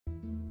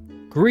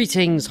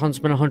Greetings,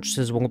 huntsmen and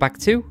huntresses, welcome back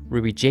to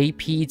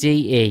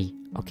RWBY-JPDE.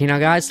 Okay now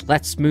guys,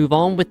 let's move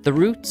on with the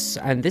routes,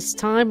 and this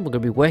time we're going to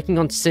be working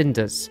on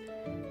cinders.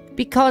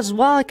 Because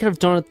while I could have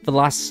done it the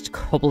last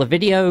couple of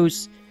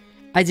videos,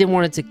 I didn't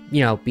want it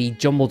to, be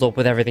jumbled up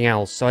with everything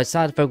else, so I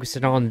decided to focus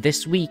it on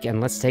this week, and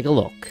let's take a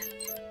look.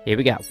 Here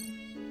we go.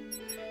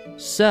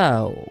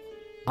 So,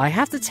 I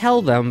have to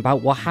tell them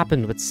about what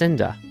happened with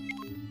Cinder.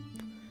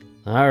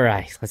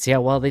 Alright, let's see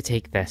how well they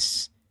take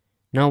this.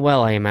 Not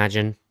well, I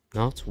imagine.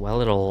 Not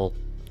well at all.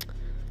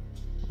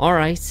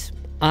 Alright,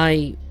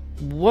 I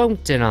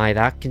won't deny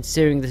that,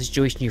 considering the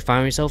situation you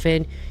found yourself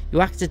in.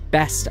 You acted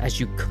best as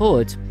you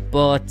could,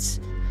 but...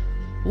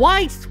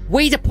 Why?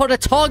 Way to put a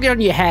target on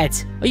your head!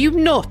 Are you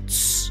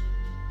nuts?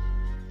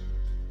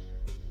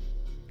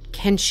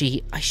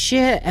 Kenshi, I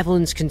share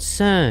Evelyn's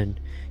concern.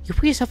 You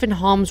put yourself in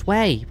harm's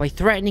way by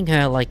threatening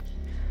her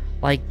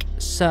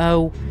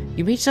so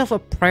you made yourself a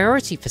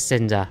priority for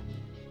Cinder.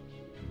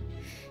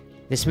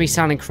 This may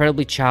sound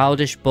incredibly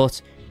childish,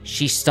 but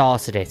she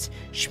started it.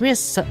 She made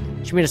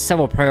a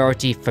several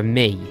priority for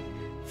me.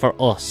 For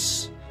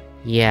us.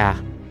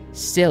 Yeah.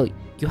 Still,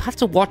 you have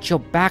to watch your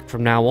back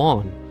from now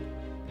on.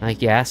 I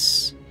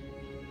guess.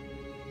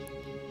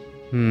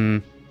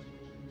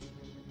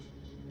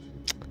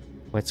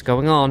 What's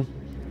going on?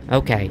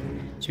 Okay.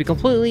 To be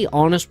completely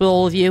honest with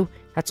all of you,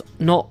 that's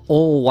not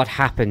all what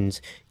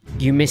happened.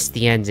 You missed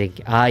the ending.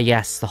 Ah,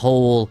 yes, the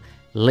whole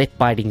lip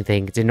biting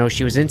thing. Didn't know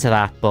she was into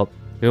that, but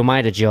who am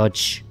I to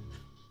judge?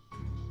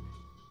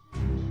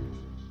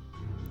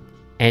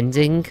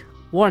 Ending?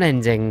 What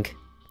ending?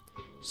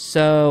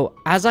 So,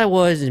 as I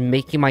was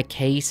making my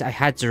case, I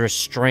had to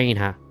restrain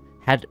her.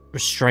 Had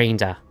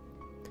restrained her.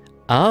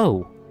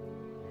 Oh.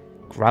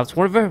 Grabbed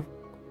one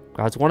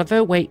of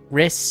her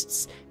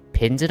wrists,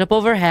 pinned it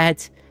above her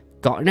head,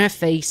 got in her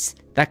face,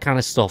 that kind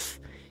of stuff.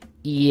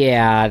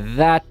 Yeah,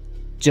 that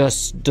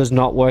just does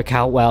not work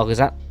out well, because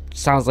that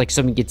sounds like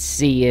something you'd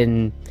see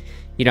in,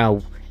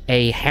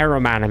 a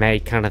harem anime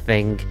kind of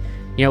thing.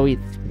 Where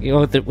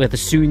the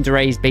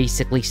tsundere is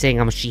basically saying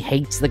how much she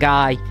hates the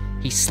guy.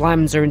 He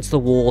slams her into the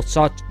wall,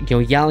 starts,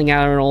 yelling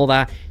at her and all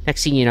that.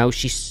 Next thing you know,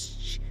 she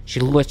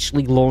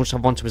literally launched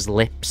off onto his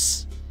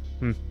lips.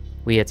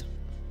 Weird.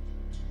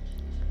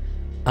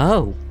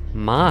 Oh,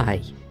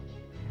 my.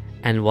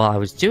 And while I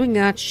was doing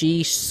that,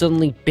 she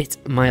suddenly bit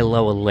my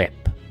lower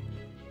lip.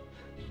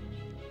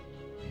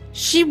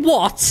 She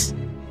what?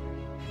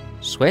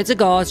 Swear to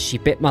God, she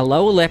bit my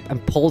lower lip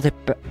and pulled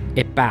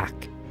it back.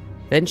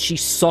 Then she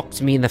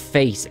socked me in the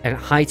face and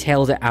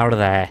hightailed it out of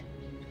there.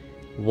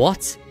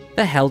 What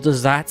the hell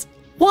does that?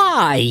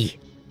 Why?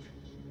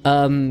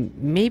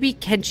 Maybe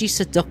Kenshi's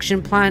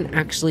seduction plan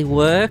actually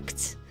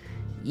worked?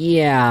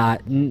 Yeah,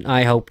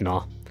 I hope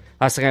not.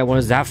 Last thing I want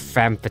is that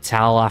femme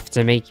fatale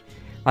after me.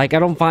 I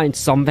don't find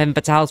some femme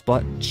fatales,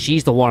 but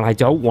she's the one I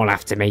don't want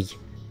after me.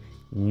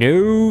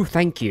 No,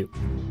 thank you.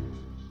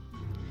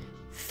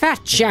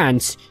 Fat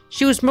chance!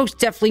 She has most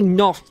definitely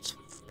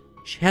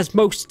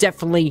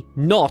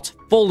not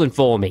fallen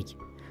for me.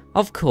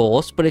 Of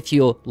course, but if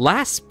your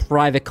last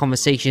private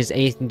conversation is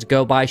anything to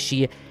go by,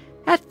 she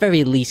at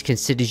very least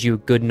considers you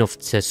good enough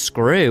to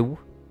screw.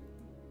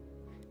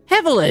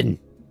 Evelyn!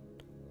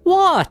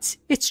 What?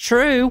 It's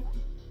true.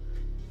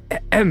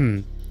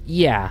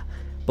 Yeah,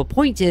 but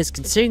point is,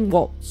 considering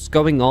what's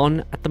going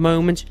on at the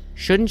moment,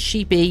 shouldn't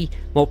she be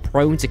more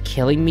prone to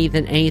killing me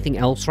than anything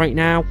else right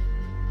now?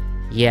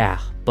 Yeah,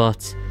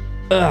 but...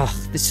 Ugh,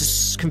 this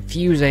is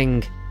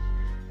confusing.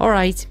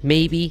 Alright,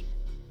 maybe,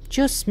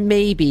 just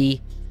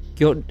maybe,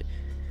 you're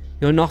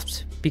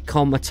not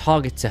become a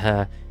target to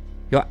her.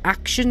 Your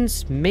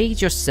actions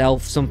made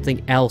yourself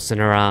something else in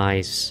her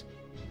eyes.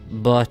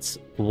 But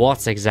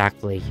what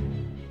exactly?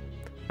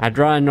 I'd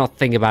rather not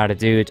think about it,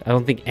 dude. I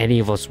don't think any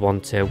of us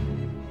want to.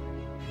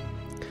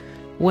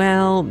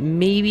 Well,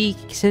 maybe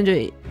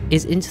Cinder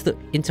is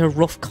into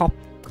rough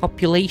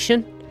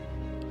copulation?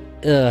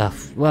 Ugh,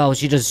 well,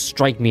 she does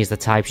strike me as the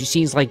type. She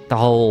seems like the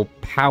whole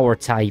power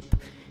type.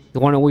 The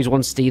one who always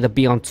wants to either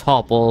be on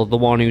top, or the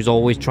one who's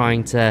always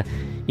trying to,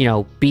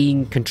 be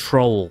in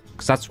control.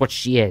 Because that's what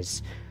she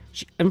is.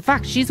 In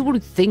fact, she's the one who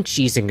thinks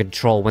she's in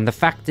control, when the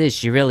fact is,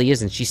 she really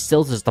isn't. She's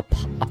still just a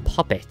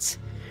puppet.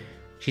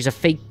 She's a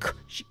fake...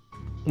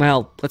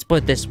 well, let's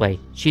put it this way.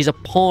 She's a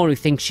pawn who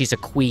thinks she's a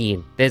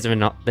queen. There's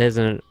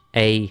an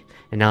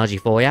analogy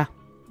for ya.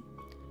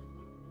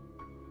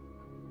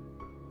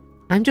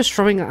 I'm just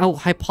throwing out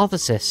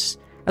hypothesis.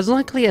 As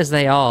likely as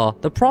they are,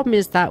 the problem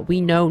is that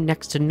we know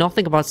next to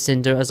nothing about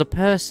Cinder as a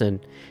person.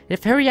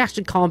 If her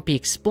reaction can't be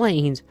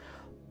explained,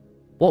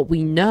 what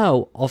we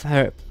know of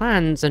her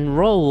plans and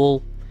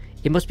role,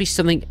 it must be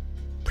something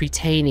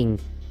pertaining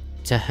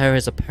to her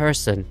as a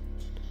person.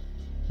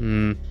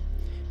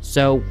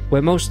 So,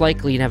 we'll most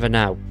likely never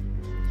know.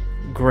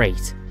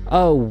 Great.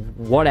 Oh,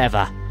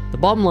 whatever. The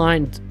bottom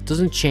line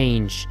doesn't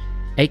change.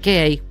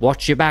 AKA,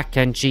 watch your back,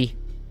 Kenshi.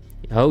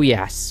 Oh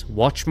yes,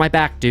 watch my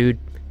back, dude.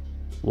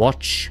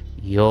 Watch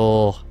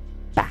your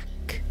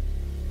back.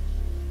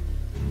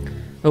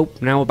 Oh,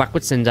 now we're back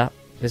with Cinder.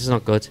 This is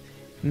not good.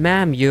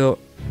 Ma'am, you're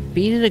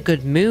been in a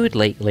good mood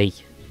lately.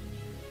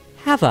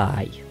 Have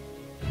I?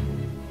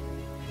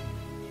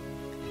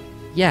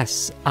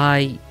 Yes,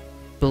 I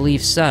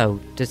believe so.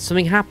 Did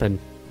something happen?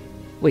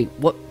 Wait,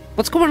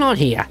 what's going on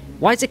here?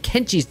 Why is it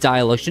Kenji's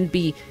dialogue? Shouldn't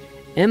be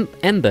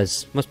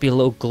Ember's. Must be a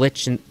little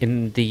glitch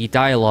in the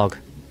dialogue.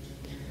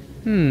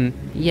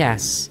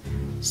 Yes.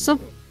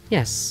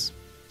 Yes.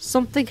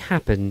 Something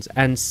happened,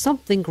 and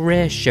something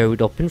rare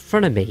showed up in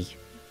front of me.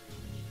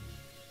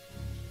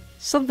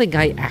 Something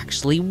I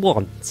actually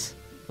want.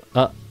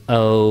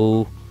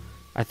 Uh-oh.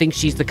 I think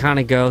she's the kind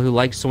of girl who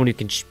likes someone who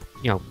can,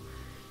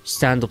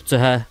 stand up to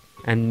her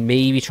and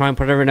maybe try and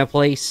put her in her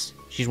place.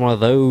 She's one of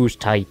those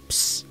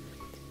types.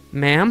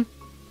 Ma'am?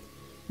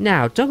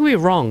 Now, don't get me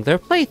wrong, there are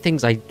plenty of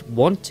things I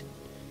want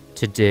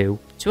to do,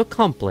 to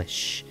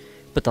accomplish.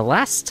 But the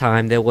last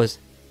time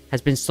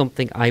has been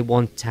something I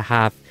want to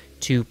have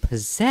to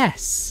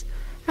possess.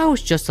 I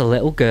was just a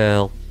little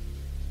girl.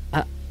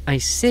 I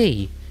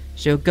see.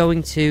 So you're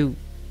going to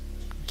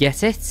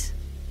get it?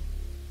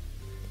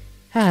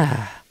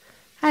 I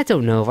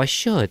don't know if I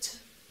should.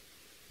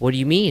 What do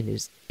you mean?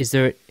 Is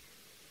there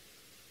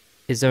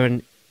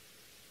an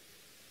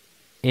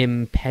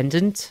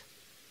impediment?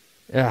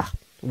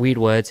 Weird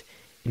word.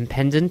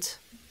 Impediment?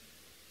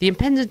 The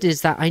impediment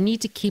is that I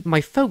need to keep my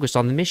focus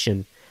on the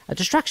mission. A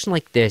distraction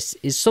like this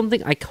is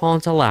something I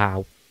can't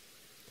allow.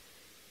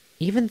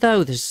 Even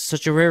though this is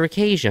such a rare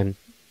occasion.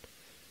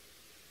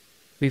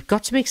 We've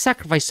got to make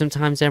sacrifice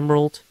sometimes,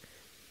 Emerald.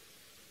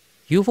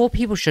 You of all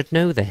people should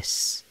know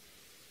this.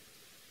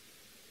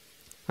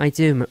 I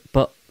do,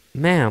 but,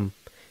 ma'am,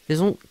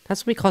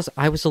 that's because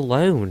I was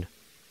alone.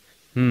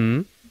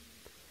 I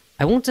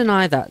won't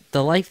deny that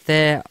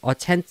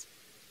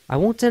I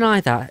won't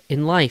deny that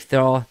in life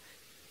there are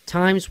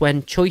times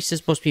when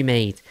choices must be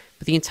made,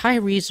 but the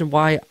entire reason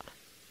why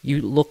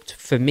you looked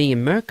for me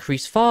and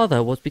Mercury's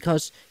father was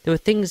because there were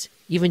things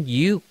even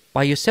you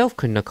by yourself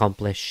couldn't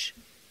accomplish.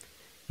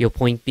 Your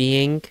point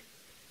being,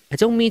 I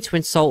don't mean to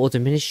insult or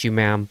diminish you,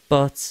 ma'am,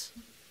 but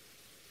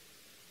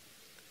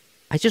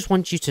I just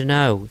want you to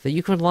know that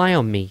you can rely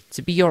on me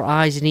to be your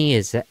eyes and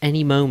ears at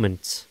any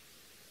moment.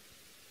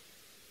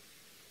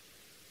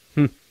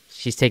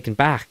 She's taken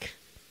back.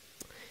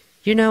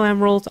 You know,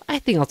 Emerald, I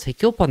think I'll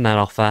take you up on that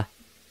offer.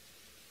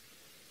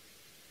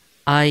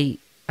 I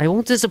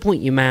won't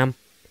disappoint you, ma'am.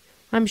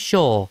 I'm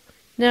sure.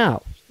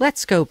 Now,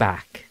 let's go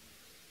back.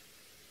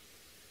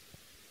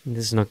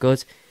 This is not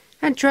good.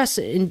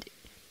 And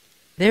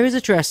there is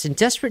a dress in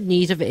desperate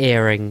need of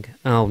airing.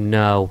 Oh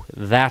no,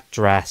 that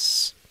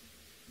dress.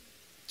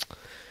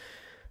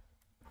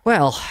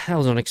 Well, that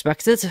was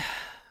unexpected.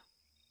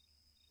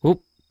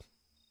 Oop.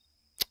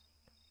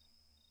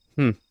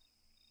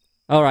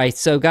 Alright,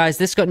 so guys,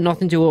 this got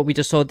nothing to do with what we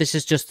just saw. This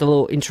is just a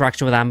little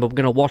interaction with Amber. We're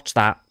going to watch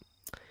that.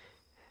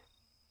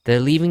 They're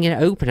leaving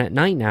it open at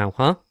night now,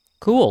 huh?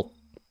 Cool.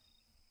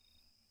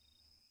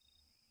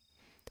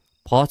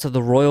 Part of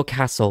the royal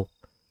castle.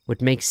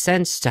 Would make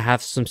sense to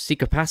have some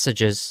secret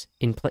passages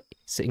in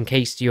place in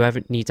case you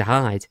ever need to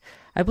hide.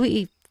 I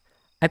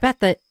bet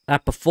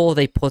that before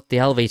they put the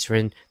elevator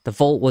in, the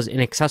vault was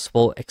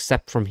inaccessible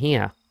except from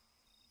here.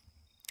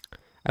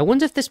 I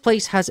wonder if this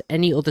place has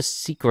any other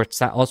secrets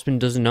that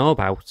Osmond doesn't know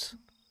about.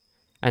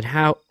 And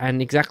how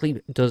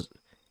exactly does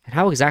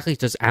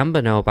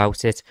Amber know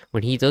about it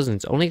when he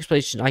doesn't? Only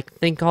explanation I can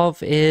think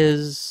of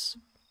is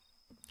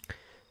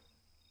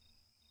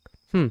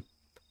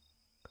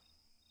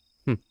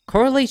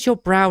Correlate your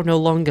brow no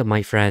longer,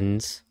 my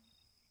friend.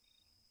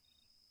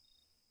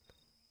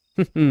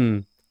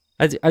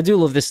 I do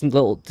love this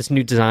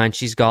new design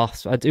she's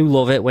got. I do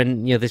love it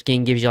when this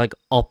game gives you like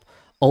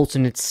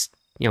alternate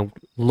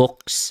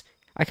looks.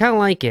 I kind of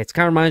like it. It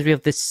kind of reminds me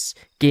of this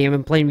game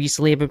I'm playing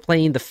recently. I've been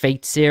playing the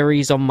Fate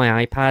series on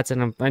my iPad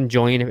and I'm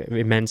enjoying it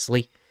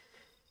immensely.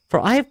 For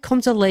I have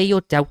come to lay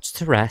your doubts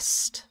to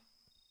rest.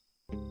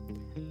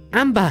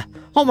 Amber!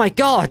 Oh my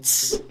god!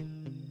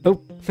 Oh,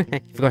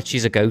 I forgot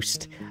she's a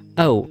ghost.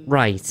 Oh,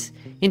 right.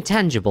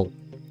 Intangible.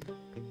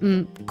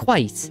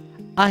 Quite.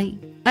 I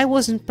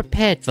wasn't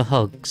prepared for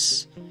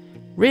hugs.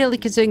 Really,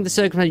 considering the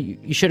circumstance,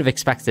 you should have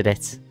expected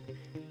it.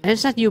 I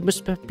understand you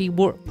must have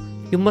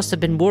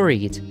been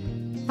worried.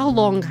 How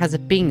long has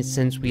it been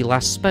since we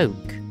last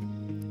spoke?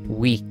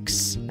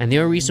 Weeks. And the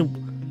only reason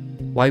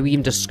why we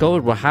even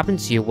discovered what happened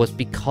to you was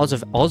because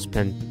of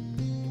Osmond.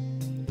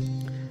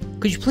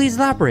 Could you please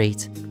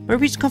elaborate? My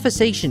recent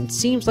conversation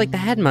seems like the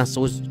headmaster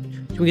was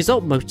doing his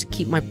utmost to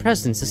keep my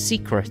presence a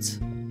secret.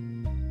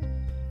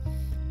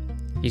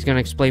 He's going to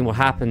explain what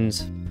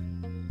happened.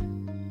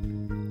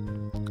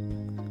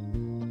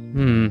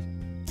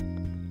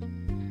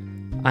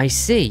 I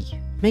see.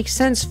 Makes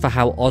sense for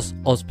how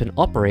Osmond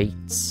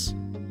operates.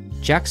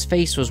 Jack's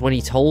face was when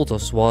he told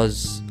us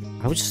was,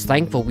 I was just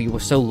thankful we were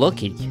so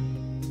lucky.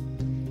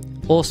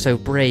 Also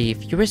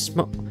brave, you risked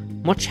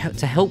much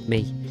to help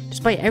me,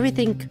 despite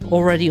everything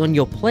already on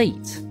your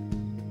plate.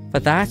 For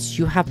that,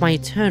 you have my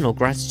eternal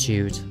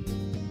gratitude.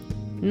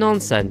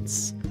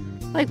 Nonsense.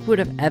 I would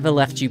have ever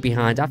left you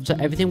behind after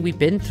everything we've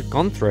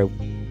gone through.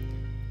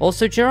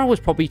 Also, Gerard was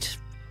probably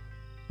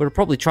would have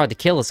probably tried to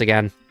kill us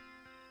again.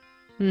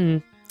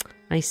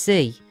 I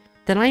see.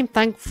 Then I am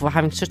thankful for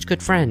having such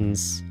good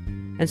friends.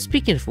 And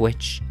speaking of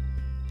which,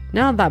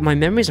 now that my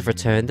memories have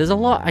returned, there's a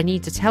lot I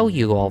need to tell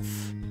you of.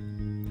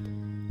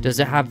 Does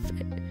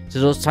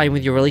those tie in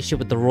with your relationship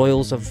with the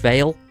Royals of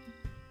Vale?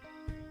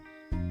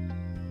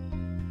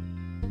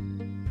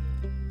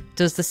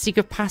 Does the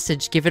secret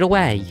passage give it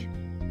away?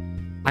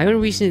 I only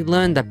recently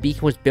learned that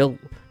Beacon was built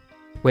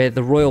where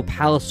the royal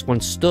palace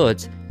once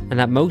stood, and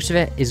that most of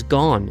it is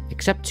gone,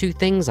 except 2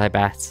 things, I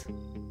bet.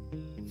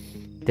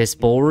 This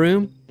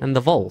ballroom and the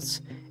vault.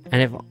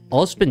 And if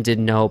Osmond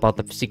didn't know about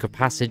the secret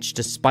passage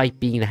despite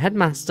being the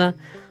headmaster,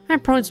 I'm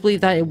prone to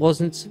believe that it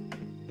wasn't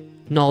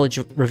knowledge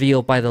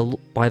revealed by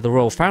the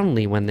royal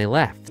family when they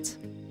left.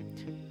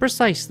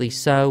 Precisely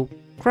so.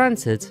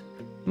 Granted,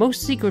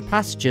 most secret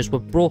passages were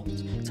brought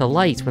to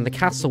light when the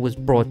castle was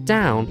brought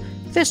down.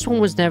 This one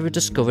was never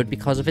discovered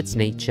because of its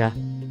nature.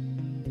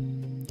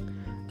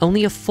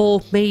 Only a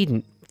full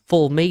maiden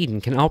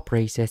can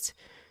operate it.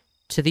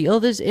 To the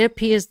others, it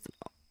appears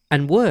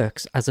and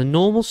works as a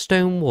normal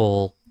stone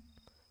wall.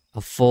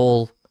 A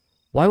full...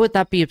 Why would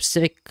that be a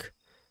specific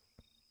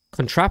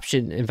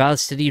contraption in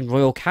Valestidian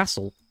Royal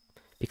Castle?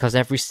 Because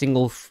every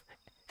single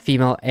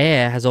female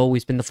heir has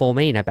always been the full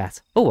maiden, I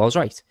bet. Oh, I was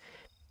right.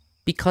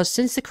 Because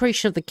since the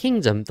creation of the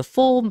kingdom, the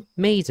full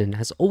maiden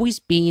has always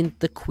been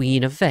the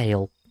Queen of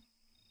Vale.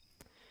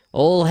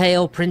 All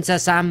hail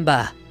Princess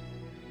Amber!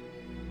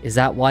 Is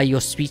that why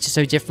your speech is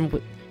so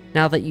different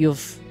now that you're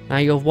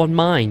of one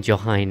mind, your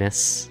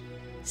highness?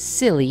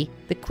 Silly,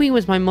 the queen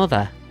was my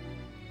mother.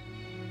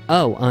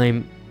 Oh,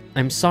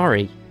 I'm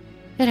sorry.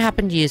 It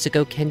happened years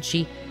ago,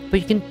 Kenshi,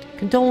 but your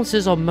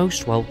condolences are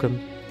most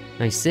welcome.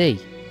 I see.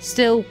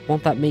 Still,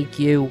 won't that make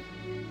you...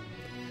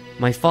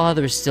 My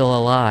father is still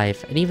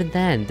alive, and even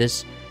then,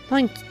 there's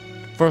nothing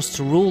for us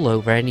to rule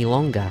over any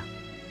longer.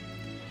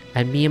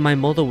 And me and my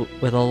mother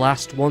were the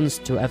last ones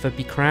to ever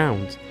be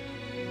crowned.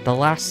 The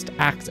last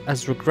act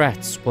as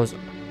regrets was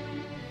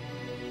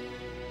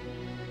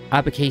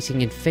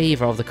abdicating in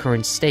favour of the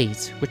current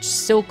state, which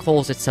still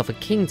calls itself a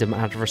kingdom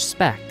out of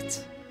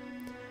respect.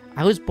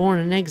 I was born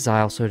in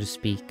exile, so to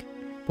speak,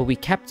 but we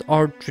kept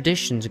our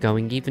traditions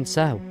going even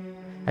so.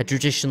 A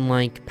tradition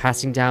like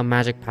passing down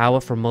magic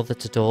power from mother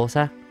to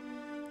daughter.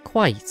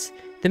 Quite.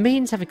 The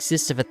maidens have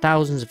existed for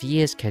thousands of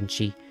years,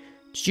 Kenshi.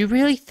 Did you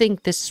really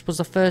think this was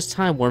the first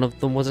time one of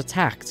them was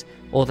attacked,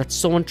 or that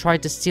someone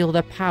tried to steal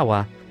their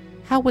power?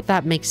 How would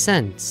that make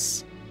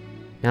sense?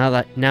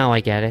 Now I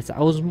get it. I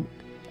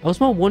was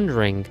more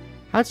wondering,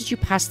 how did you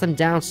pass them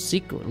down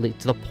secretly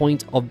to the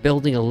point of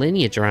building a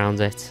lineage around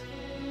it?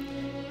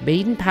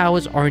 Maiden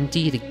powers are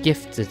indeed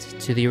gifted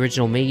to the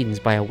original maidens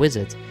by a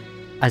wizard,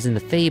 as in the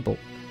fable.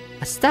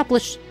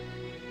 Established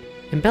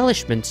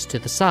embellishments to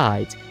the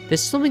side,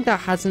 there's something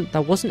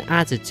that wasn't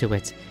added to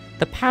it.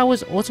 The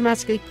powers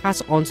automatically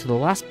pass on to the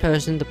last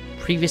person the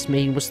previous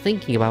maiden was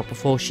thinking about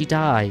before she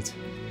died.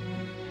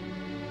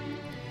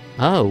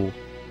 Oh,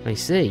 I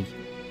see.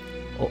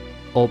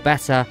 Or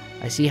better,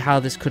 I see how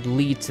this could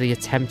lead to the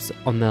attempts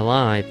on their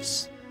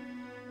lives.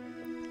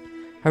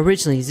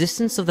 Originally, the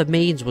existence of the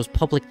maidens was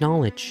public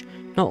knowledge.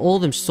 Not all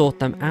of them sought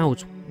them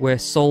out, were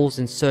souls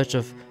in search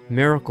of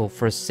miracle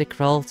for a sick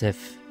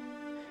relative.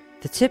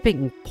 The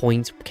tipping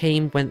point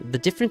came when the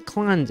different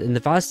clans in the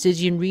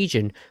Valestidian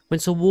region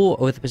went to war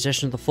over the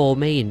possession of the full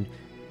maiden,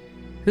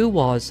 who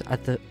was,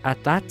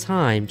 at that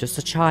time, just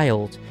a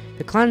child.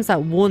 The clans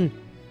that won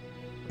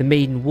the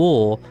maiden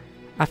war,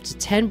 after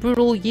 10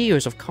 brutal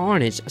years of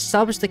carnage,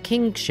 established the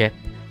kingship,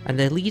 and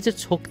their leader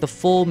took the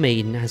full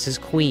maiden as his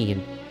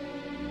queen.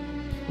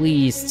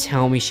 Please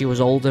tell me she was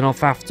old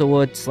enough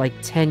afterwards, like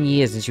 10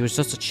 years, and she was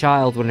just a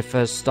child when it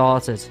first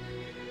started.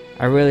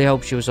 I really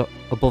hope she was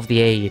above the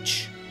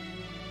age.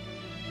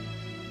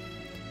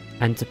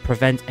 And to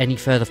prevent any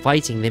further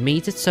fighting, they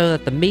made it so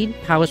that the maiden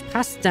powers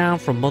passed down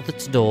from mother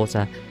to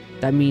daughter.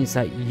 That means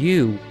that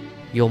you,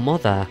 your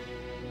mother...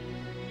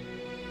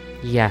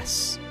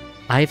 Yes,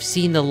 I've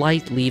seen the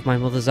light leave my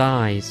mother's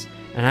eyes,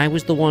 and I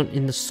was the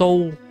one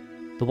soul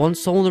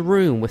in the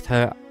room with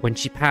her when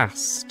she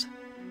passed.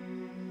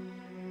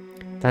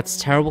 That's a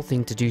terrible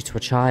thing to do to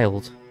a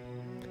child.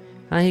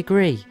 I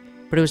agree,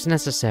 but it was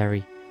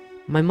necessary.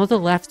 My mother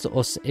left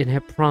us in her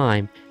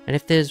prime, and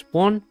if there's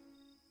one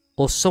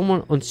or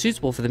someone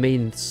unsuitable for the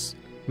maiden's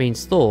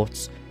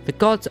thoughts, the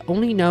gods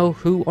only know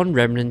who on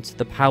Remnant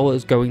the power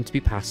is going to be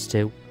passed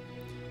to.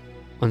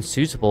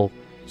 Unsuitable?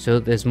 So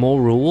there's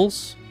more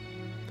rules?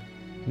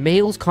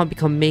 Males can't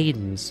become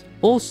maidens.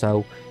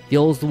 Also, the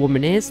older the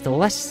woman is, the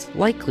less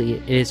likely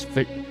it is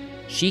for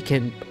she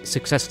can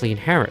successfully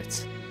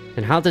inherit.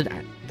 Then how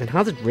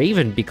did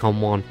Raven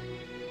become one?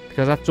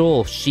 Because after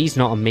all, she's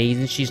not a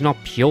maiden, she's not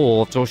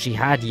pure, after all she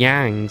had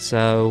Yang,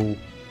 so...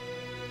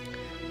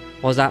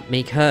 what does that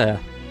make her?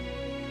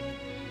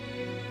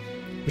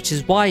 Which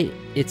is why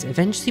it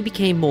eventually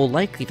became more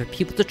likely for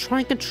people to try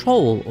and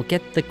control or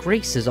get the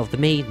graces of the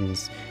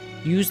maidens.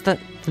 Used that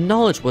the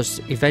knowledge was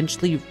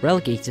eventually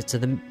relegated to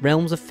the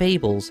realms of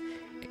fables,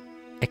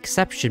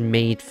 exception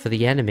made for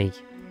the enemy.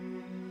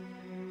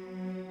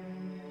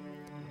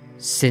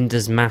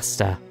 Cinder's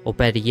master, or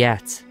better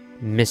yet,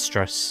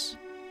 mistress.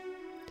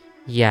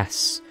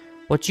 Yes.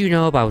 What do you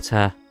know about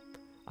her?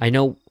 I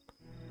know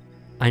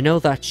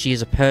that she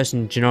is a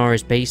person Gennaro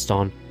is based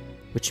on,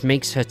 which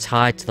makes her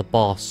tied to the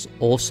boss.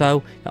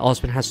 Also, that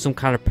Osborne has some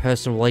kind of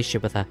personal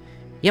relationship with her.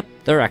 Yep,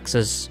 they're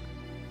exes.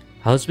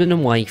 Husband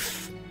and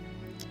wife.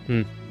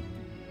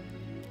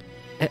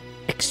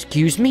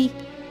 Excuse me?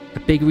 A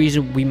big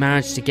reason we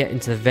managed to get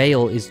into the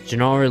Vale is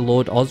Gennaro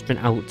lured Osborne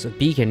out of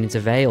Beacon into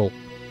Vale.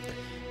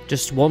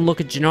 Just one look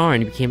at Gennaro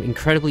and he became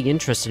incredibly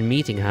interested in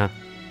meeting her.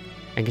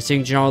 And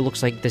considering Gennaro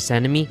looks like this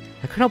enemy,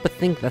 I can't help but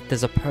think that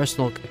there's a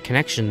personal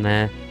connection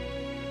there.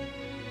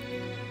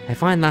 I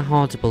find that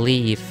hard to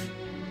believe.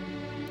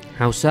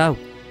 How so?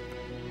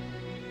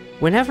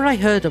 Whenever I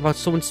heard about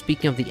someone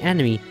speaking of the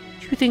enemy,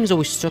 two things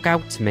always stuck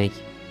out to me.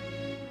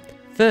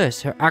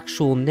 First, her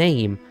actual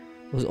name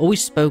was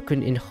always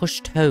spoken in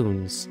hushed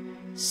tones.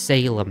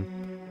 Salem.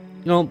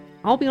 You know,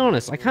 I'll be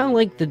honest, I kind of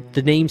like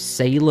the name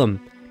Salem,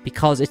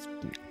 because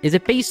is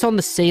it based on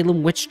the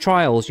Salem witch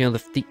trials, you know,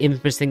 the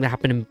infamous thing that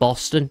happened in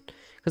Boston?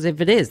 Because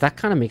if it is, that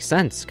kind of makes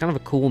sense. It's kind of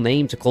a cool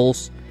name to call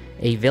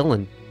a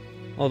villain.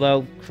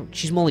 Although,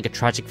 she's more like a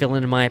tragic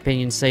villain in my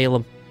opinion,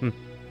 Salem.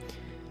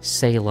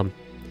 Salem.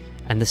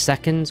 And the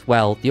second,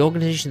 well, the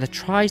organization that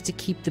tries to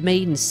keep the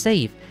maiden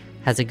safe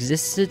has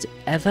existed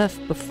ever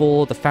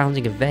before the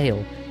founding of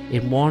Vale,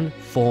 in one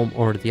form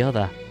or the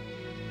other.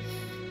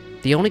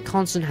 The only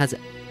constant has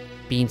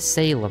been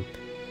Salem.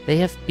 They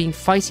have been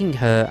fighting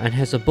her and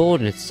her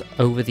subordinates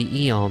over the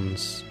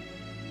eons.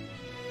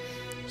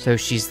 So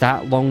she's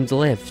that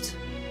long-lived.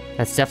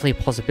 That's definitely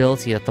a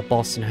possibility that the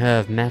boss and her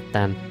have met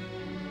then.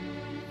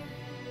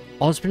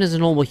 Osborne is a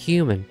normal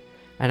human,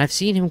 and I've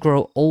seen him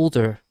grow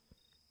older,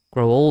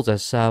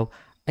 so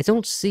I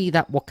don't see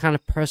that what kind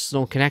of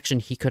personal connection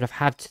he could have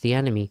had to the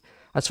enemy.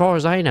 As far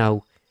as I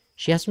know,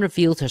 she hasn't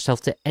revealed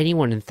herself to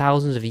anyone in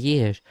thousands of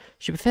years.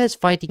 She prefers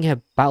fighting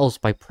her battles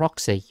by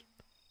proxy.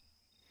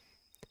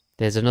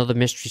 There's another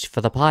mystery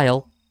for the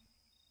pile.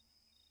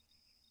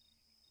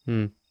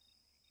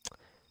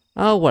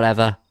 Oh,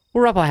 whatever.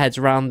 We'll wrap our heads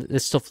around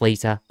this stuff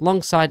later,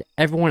 alongside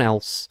everyone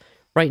else.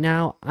 Right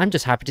now, I'm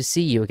just happy to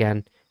see you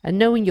again, and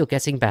knowing you're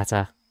getting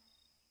better.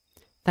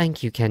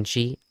 Thank you,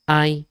 Kenshi.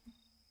 I'm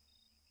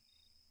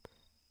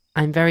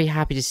very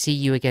happy to see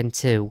you again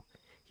too.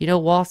 You know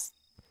what?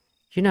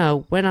 You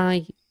know, when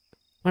I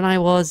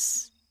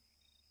was...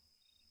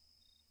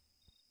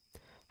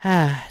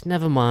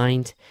 never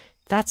mind.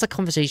 That's a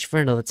conversation for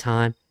another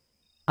time.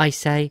 I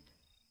say,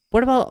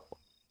 what about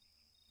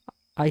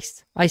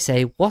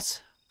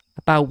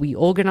we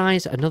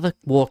organise another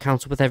war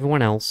council with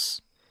everyone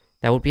else?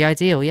 That would be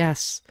ideal,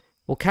 yes.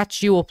 We'll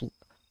catch you up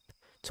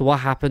to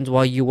what happened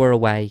while you were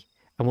away,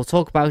 and we'll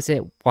talk about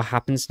what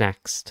happens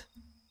next.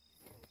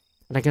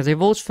 And I can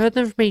divulge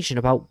further information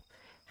about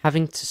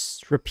having to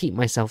repeat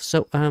myself,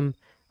 so,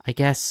 I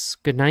guess,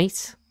 good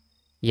night?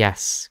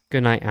 Yes,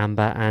 good night,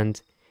 Amber, and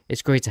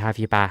it's great to have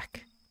you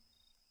back.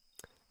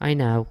 I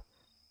know.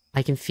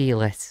 I can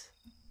feel it.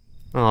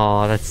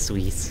 Oh, that's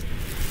sweet.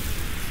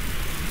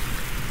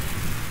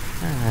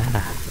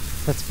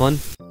 That's fun.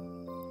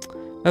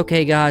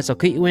 Okay, guys, I'll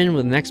cut you in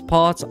with the next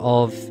part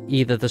of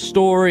either the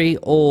story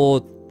or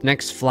the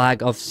next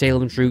flag of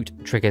Salem's Root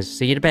triggers.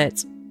 See you in a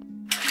bit.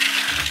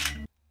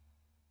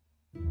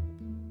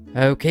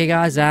 Okay,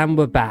 guys, and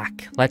we're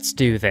back. Let's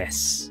do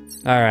this.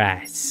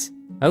 Alright.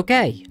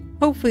 Okay.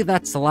 Hopefully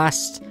that's the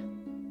last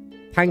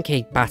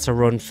pancake batter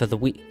run for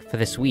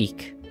this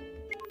week.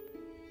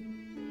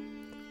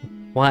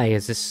 Why?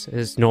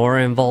 Is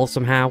Nora involved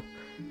somehow?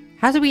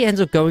 How did we end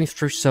up going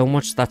through so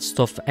much of that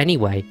stuff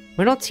anyway?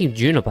 We're not Team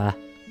Juniper.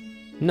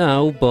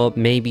 No, but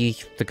maybe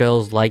the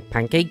girls like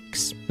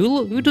pancakes?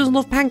 Who doesn't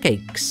love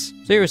pancakes?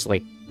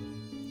 Seriously.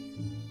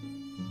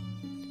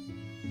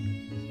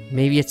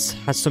 Maybe it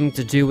has something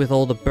to do with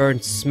all the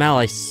burnt smell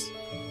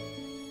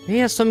Maybe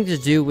it has something to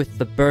do with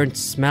the burnt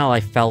smell I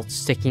felt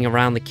sticking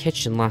around the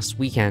kitchen last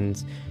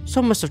weekend.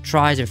 Someone must have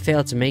tried and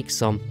failed to make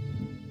some.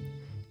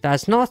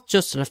 That's not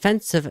just an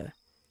offensive...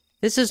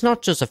 This is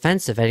not just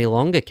offensive any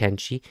longer,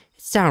 Kenshi.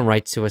 It's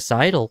downright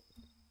suicidal.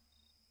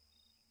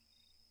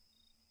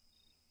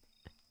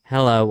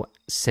 Hello,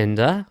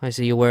 Cinder. I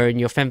see you're wearing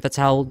your femme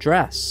fatale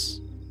dress.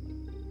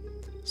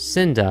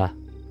 Cinder.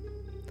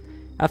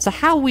 After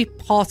how we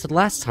parted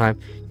last time,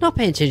 not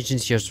paying attention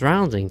to your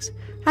surroundings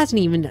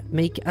hasn't even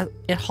make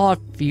it hard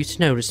for you to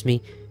notice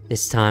me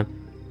this time.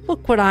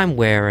 Look what I'm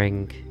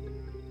wearing.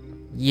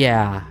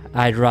 Yeah,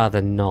 I'd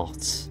rather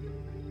not.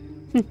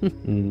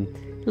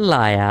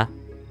 Liar.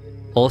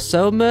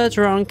 Also, a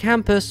murder on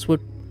campus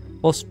would...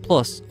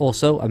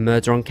 Also, a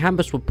murder on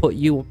campus would put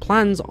your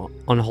plans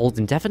on hold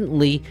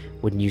indefinitely,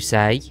 wouldn't you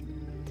say?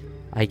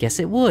 I guess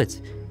it would.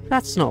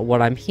 That's not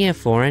what I'm here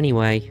for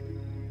anyway.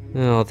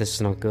 Oh, this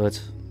is not good.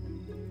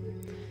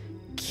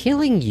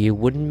 Killing you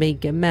wouldn't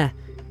make a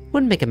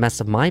mess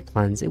of my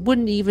plans. It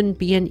wouldn't even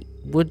be an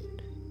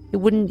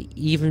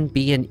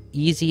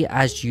easy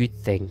as you'd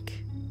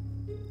think.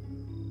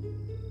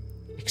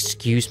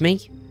 Excuse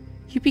me?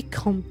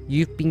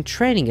 You've been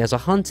training as a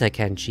hunter,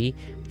 Kenshi,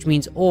 which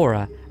means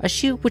aura, a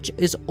shield which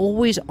is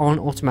always on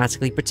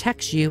automatically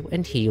protects you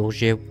and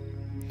heals you.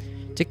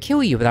 To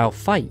kill you without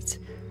fight,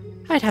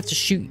 I'd have to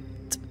shoot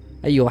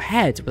at your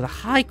head with a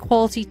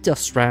high-quality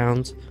dust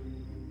round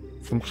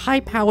from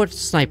high-powered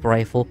sniper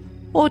rifle,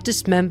 or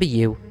dismember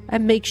you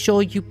and make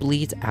sure you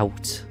bleed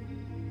out.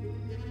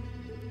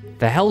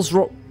 The hell's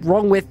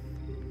wrong with...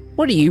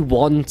 What do you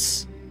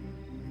want?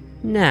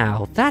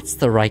 Now, that's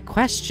the right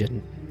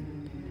question.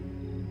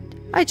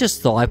 I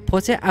just thought I'd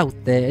put it out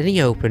there in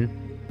the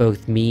open,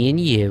 both me and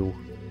you.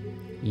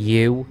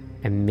 You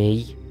and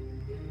me.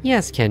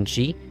 Yes,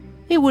 Kenshi,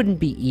 it wouldn't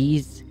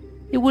be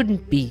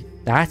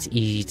that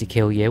easy to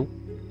kill you.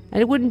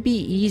 And it wouldn't be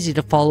easy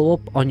to follow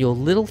up on your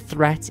little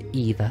threat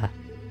either.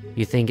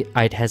 You think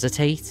I'd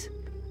hesitate?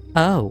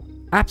 Oh,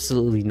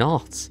 absolutely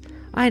not.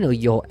 I know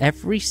your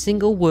every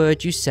single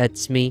word you said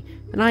to me,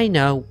 and I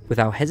know,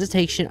 without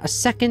hesitation, a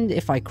second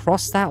if I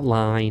cross that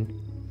line.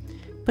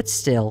 But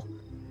still,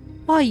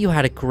 while you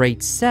had a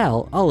great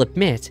sell, I'll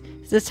admit,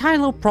 there's a tiny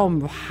little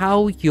problem of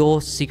how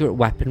your secret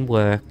weapon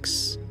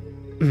works.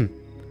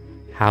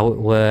 How it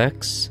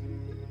works?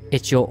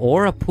 It's your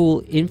aura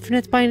pool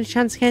infinite by any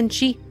chance,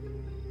 Kenshi?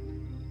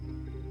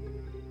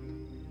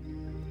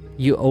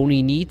 You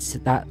only need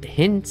that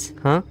hint,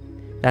 huh?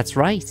 That's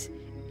right.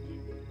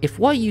 If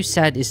what you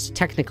said is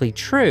technically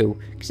true,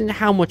 consider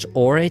how much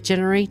aura it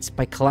generates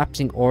by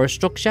collapsing aura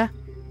structure.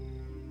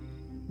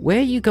 Where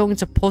are you going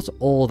to put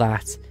all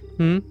that?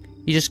 You're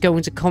just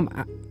going to come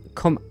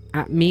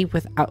at me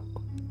without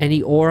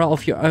any aura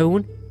of your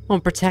own,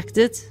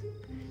 unprotected?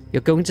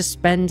 You're going to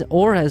spend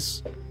aura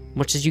as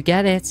much as you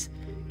get it.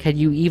 Can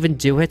you even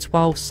do it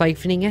while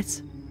siphoning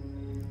it?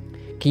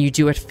 Can you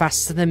do it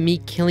faster than me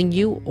killing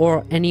you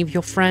or any of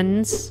your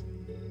friends?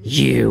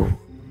 You!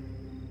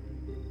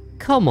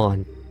 Come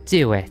on,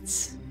 do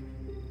it.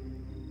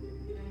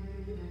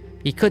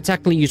 He could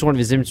technically use one of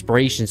his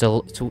inspirations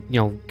to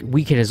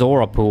weaken his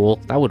aura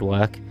pool. That would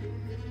work.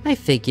 I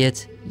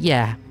figured,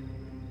 yeah.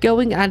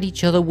 Going at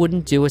each other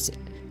wouldn't do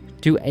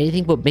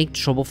anything but make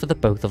trouble for the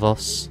both of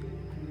us.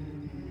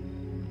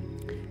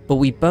 But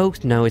we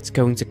both know it's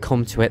going to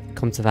come to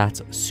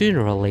that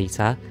sooner or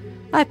later.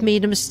 I've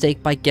made a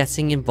mistake by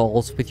getting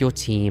involved with your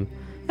team.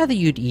 I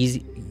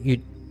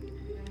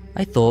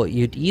thought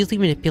you'd easily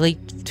manipulate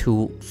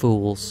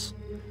fools.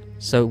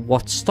 So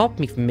what stopped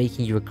me from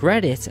making you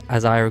regret it,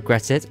 as I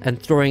regret it,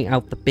 and throwing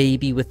out the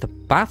baby with the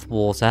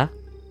bathwater?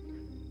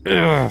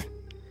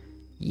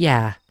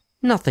 Yeah,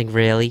 nothing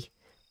really.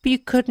 But you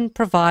could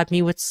provide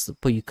me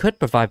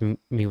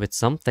with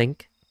something.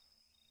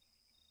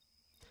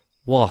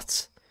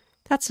 What?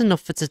 That's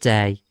enough for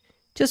today.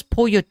 Just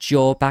pull your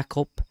jaw back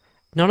up.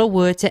 Not a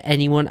word to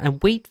anyone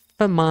and wait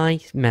for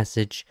my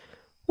message.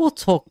 We'll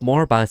talk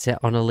more about it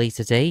on a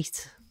later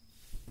date.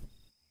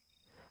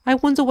 I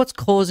wonder what's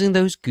causing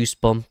those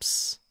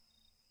goosebumps.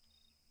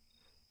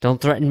 Don't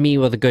threaten me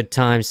with a good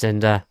time,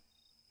 Cinder.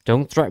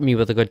 Don't threaten me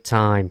with a good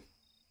time.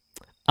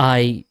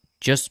 I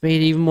just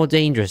made it even more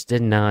dangerous,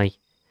 didn't I?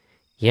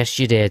 Yes,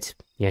 you did.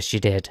 Yes, you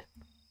did.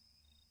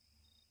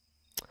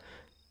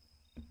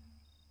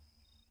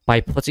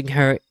 By putting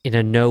her in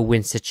a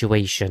no-win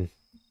situation.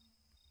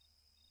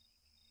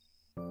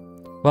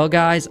 Well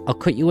guys, I'll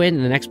cut you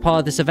in the next part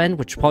of this event,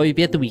 which will probably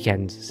be at the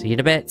weekend. See you in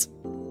a bit.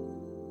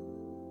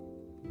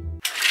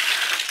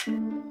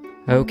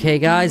 Okay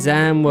guys,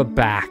 and we're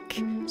back.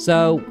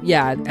 So,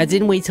 yeah, I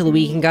didn't wait till the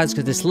weekend guys,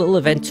 because this little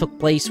event took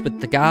place with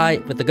the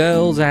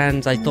girls,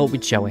 and I thought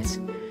we'd show it.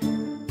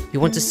 You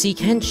want to see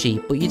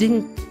Kenshi, but you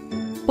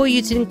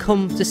didn't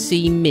come to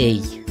see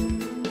me.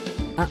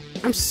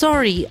 I'm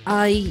sorry,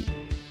 I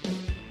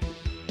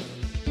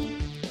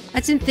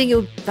didn't think it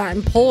was that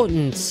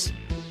important.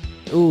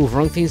 Ooh,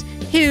 wrong things.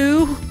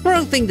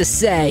 Wrong thing to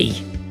say.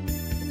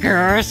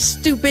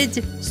 Stupid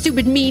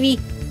meanie.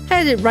 I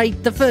had it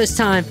right the first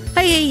time.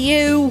 I hate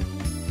you.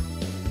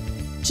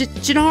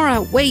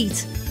 Janara,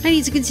 wait. I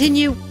need to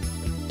continue.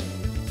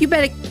 You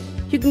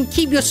can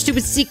keep your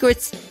stupid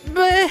secrets.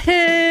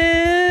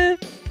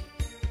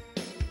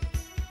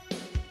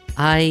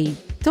 I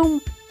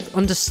don't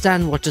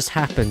understand what just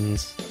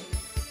happened.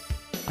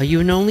 Are you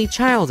an only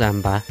child,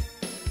 Amber?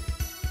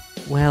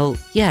 Well,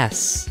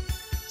 yes.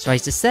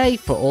 Tries to say,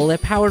 for all their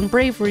power and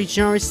bravery,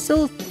 Janara is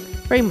still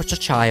very much a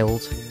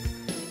child.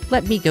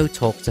 Let me go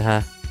talk to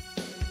her.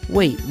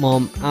 Wait,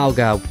 Mom, I'll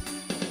go.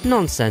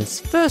 Nonsense.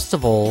 First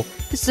of all,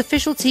 this is an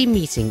official team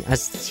meeting.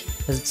 As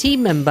a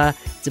team member,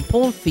 it's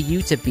important for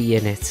you to be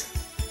in it.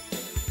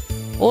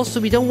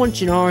 Also, we don't want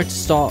Janara to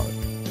start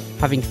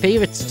having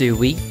favourites, do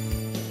we?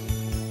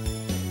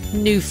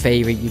 New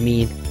favourite, you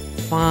mean?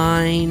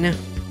 Fine.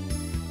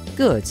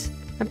 Good.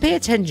 And pay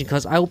attention,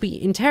 because I will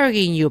be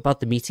interrogating you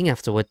about the meeting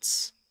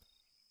afterwards.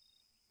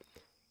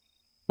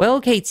 Well,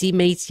 okay,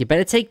 teammates, you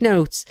better take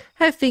notes.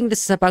 I think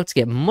this is about to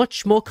get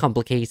much more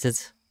complicated.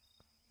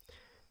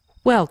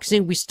 Well,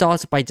 considering we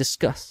started by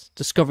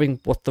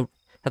discovering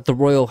that the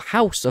royal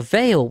house of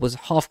Vale was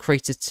half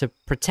created to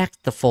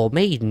protect the Four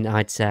Maiden,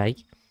 I'd say.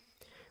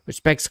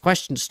 Which begs the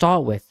question to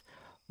start with.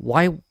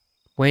 Why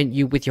Weren't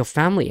you with your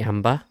family,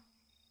 Amber?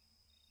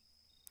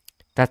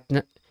 That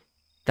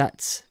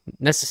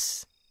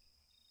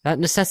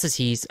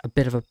necessitates a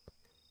bit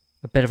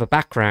of a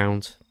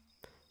background.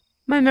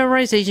 My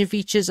memorization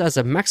features as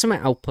a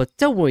maximum output.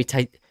 Don't worry,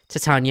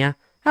 Titania.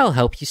 I'll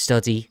help you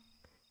study.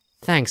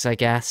 Thanks, I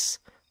guess.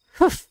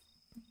 Huff.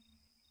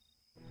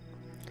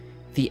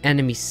 The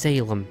enemy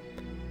Salem.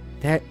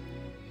 There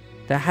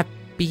have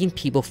been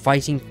people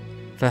fighting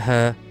for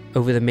her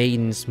over the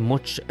maidens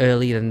much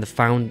earlier than the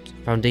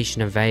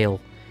foundation of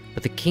Vale,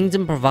 but the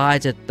kingdom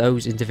provided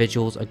those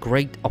individuals a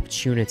great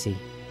opportunity.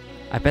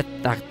 I bet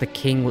that the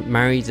king would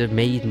marry the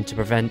maiden to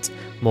prevent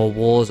more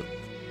wars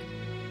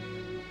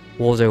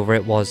over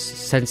it was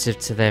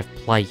sensitive to their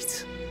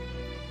plight.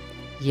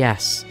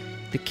 Yes,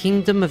 the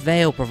kingdom of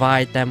Vale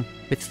provided them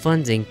with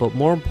funding, but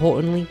more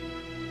importantly,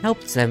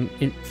 helped them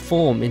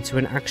form into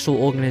an actual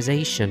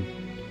organization.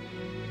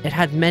 It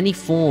had many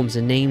forms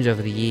and names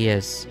over the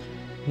years,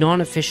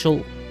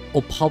 non-official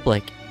or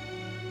public.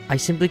 I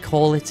simply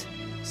call it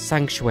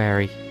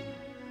Sanctuary.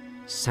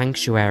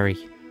 Sanctuary.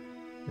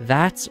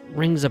 That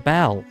rings a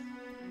bell.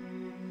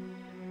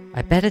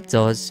 I bet it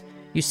does.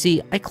 You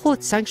see, I call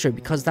it Sanctuary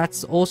because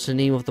that's also the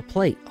name of a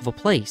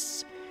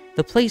place.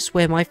 The place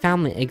where my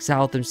family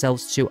exiled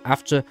themselves to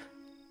after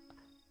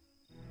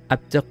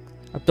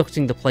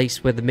abducting the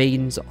place where the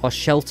maidens are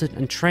sheltered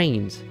and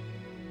trained.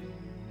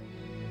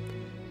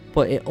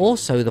 But it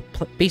also the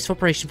base of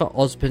operation for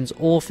Osborne's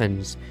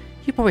orphans.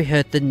 You probably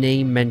heard the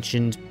name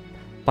mentioned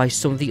by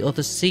some of the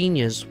other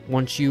senior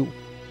ones you've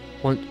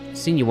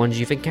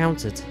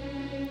encountered.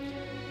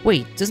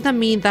 Wait, doesn't that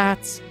mean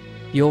that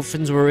the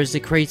orphans were originally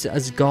created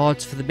as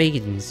guards for the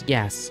maidens?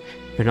 Yes,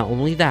 but not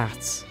only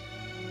that.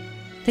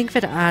 Think of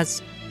it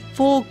as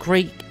 4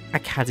 great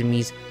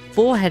academies,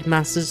 4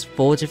 headmasters,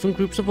 4 different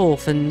groups of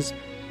orphans,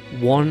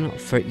 1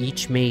 for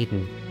each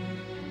maiden.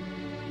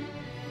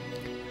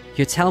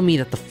 You're telling me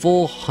that the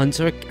 4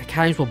 Hunter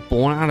Academies were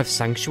born out of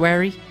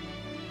Sanctuary?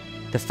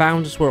 The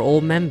founders were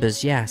all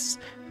members, yes.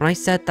 When I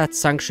said that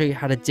Sanctuary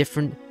had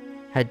different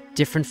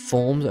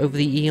forms over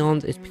the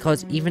eons, it's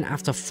because even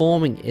after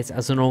forming it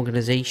as an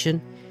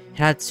organization, it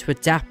had to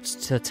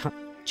adapt to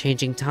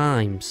changing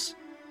times.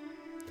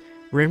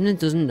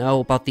 Remnant doesn't know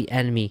about the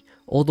enemy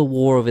or the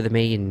war over the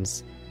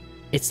maidens.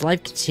 Its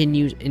life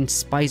continued in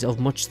spite of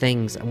much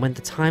things, and when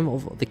the time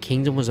of the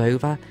kingdom was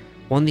over,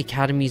 one of the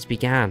academies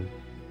began.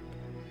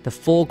 The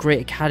 4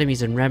 great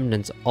academies and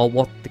remnants are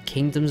what the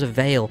kingdoms of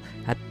Vale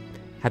had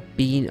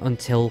been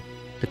until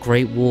the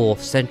Great War,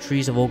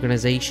 centuries of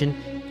organization,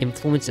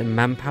 influence and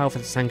manpower for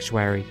the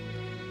Sanctuary,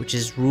 which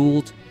is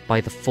ruled by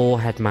the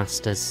 4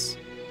 headmasters.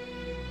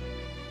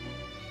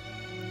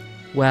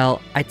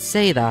 Well, I'd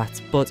say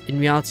that, but in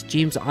reality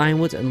James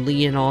Ironwood and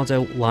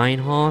Leonardo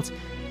Lionheart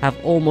have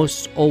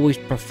almost always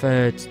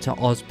preferred to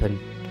Osborne.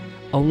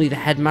 Only the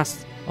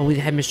headmaster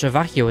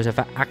Vacchio has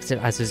ever acted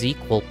as his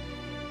equal.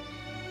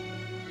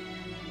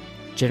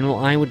 General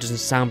Ironwood doesn't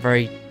sound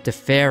very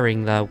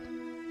deferring though.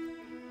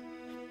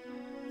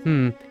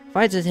 If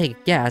I had to take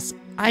a guess,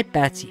 I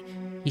bet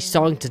he's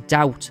starting to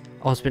doubt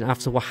Osborne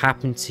after what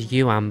happened to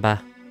you, Amber.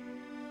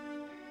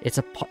 It's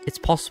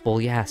possible,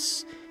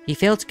 yes. He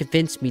failed to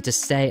convince me to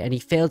stay, and he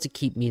failed to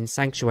keep me in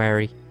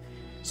Sanctuary.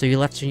 So you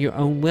left on your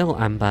own will,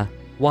 Amber.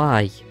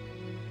 Why?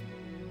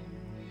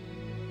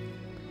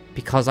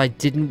 Because I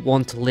didn't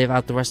want to live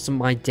out the rest of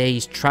my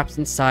days trapped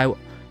inside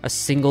a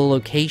single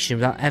location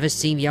without ever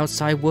seeing the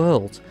outside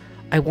world.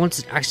 I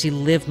wanted to actually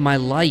live my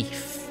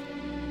life.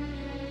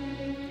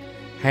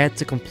 I had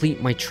to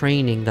complete my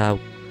training, though.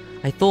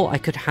 I thought I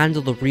could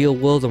handle the real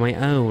world on my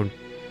own.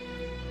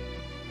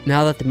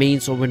 Now that the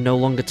maidens were no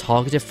longer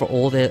targeted for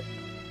all that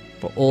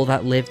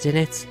lived in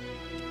it,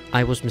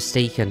 I was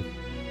mistaken.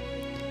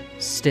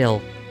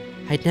 Still,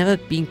 I'd never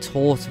been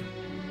taught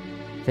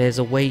there's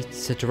a way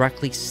to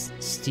directly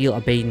steal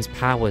a maiden's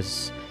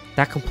powers.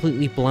 That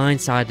completely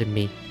blindsided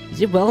me. You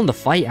did well in the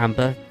fight,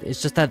 Amber.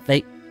 It's just that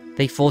they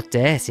fought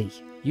dirty.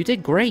 You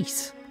did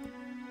great.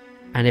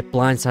 And it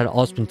blindsided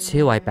Osborne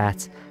too, I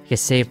bet. I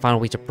guess they found a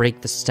way to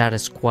break the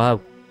status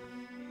quo.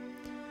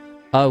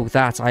 Oh,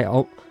 that I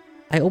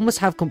almost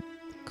have I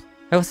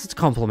also have to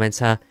compliment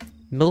her.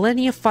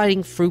 Millennia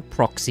fighting through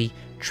proxy,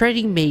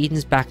 trading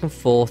maidens back and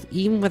forth,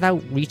 even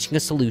without reaching a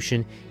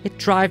solution. It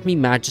drives me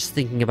mad just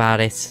thinking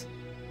about it.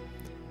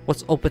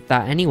 What's up with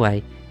that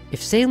anyway?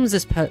 If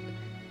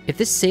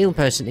this Salem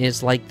person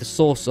is like the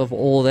source of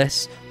all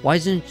this, why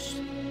don't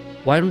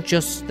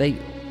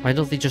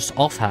they just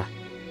off her?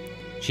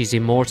 She's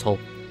immortal.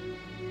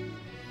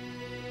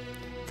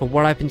 From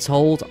what I've been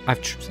told,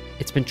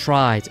 it's been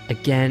tried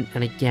again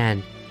and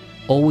again,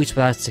 always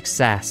without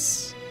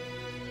success.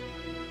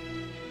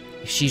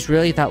 If she's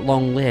really that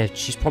long-lived,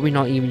 she's probably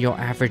not even your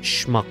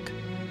average schmuck.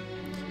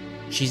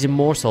 She's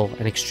immortal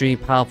and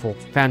extremely powerful.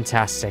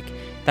 Fantastic.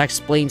 That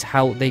explains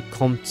how they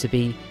come to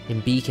be in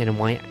Beacon and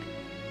why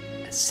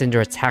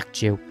Cinder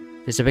attacked you.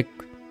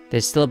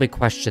 There's still a big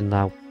question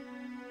though.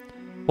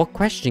 What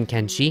question,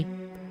 Kenshi?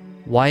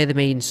 Why are the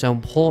maidens so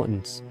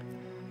important?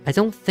 I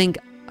don't think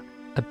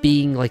a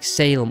being like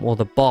Salem or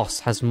the boss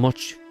has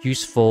much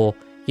use for,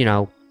 you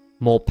know,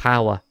 more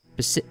power.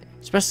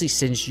 Especially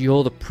since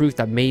you're the proof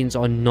that maidens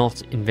are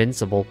not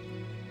invincible.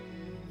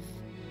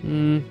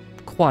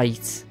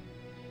 Quite.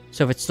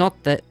 So if it's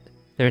not their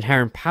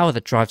inherent power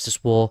that drives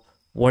this war,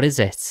 what is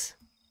it?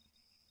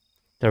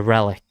 The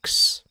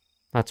relics.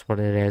 That's what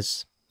it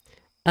is.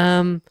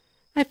 I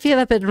feel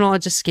a bit of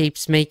knowledge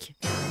escapes me.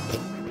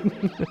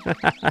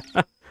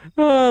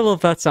 Oh, I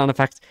love that sound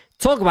effect.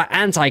 Talk about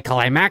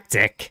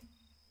anticlimactic.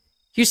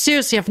 You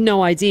seriously have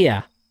no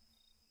idea?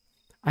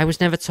 I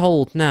was never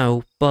told,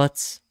 no,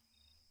 but...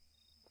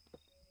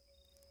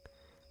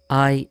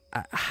 I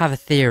have a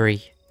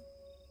theory.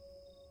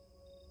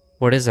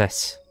 What is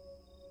it?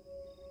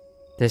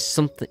 There's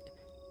something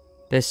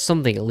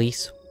at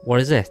least. What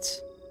is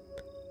it?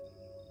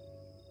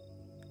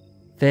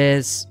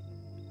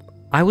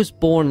 I was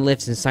born and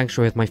lived in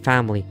Sanctuary with my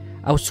family.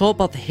 I was taught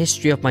about the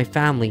history of my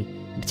family,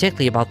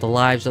 particularly about the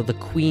lives of the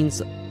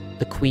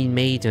Queen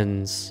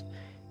Maidens.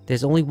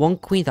 There's only one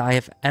queen that I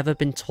have ever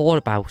been taught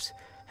about.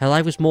 Her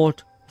life was more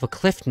of a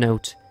cliff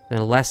note than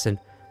a lesson.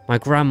 My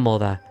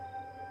grandmother,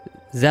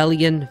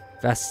 Zelian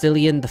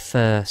Vasilian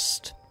I.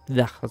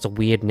 That's a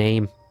weird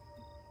name.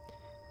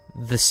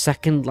 The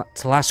second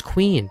to last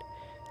queen.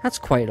 That's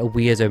quite a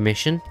weird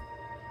omission.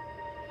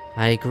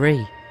 I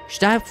agree. She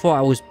died before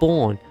I was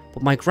born,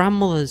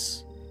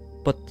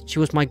 but she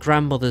was my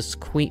grandmother's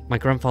queen. My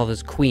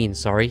grandfather's queen.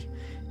 Sorry.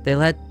 They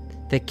led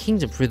their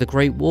kingdom through the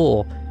Great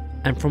War,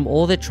 and from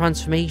all their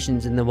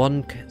transformations in the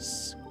one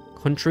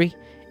country,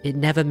 it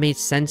never made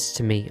sense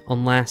to me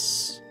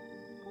unless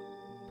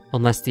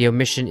the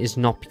omission is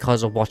not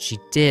because of what she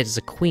did as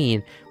a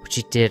queen, what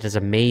she did as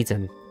a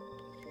maiden.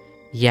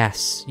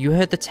 Yes, you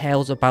heard the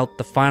tales about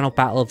the final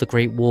battle of the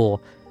Great War,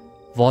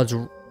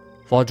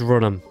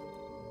 Vodrunum,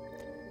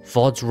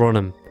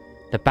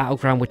 the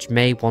battleground which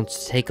May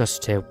wants to take us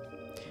to.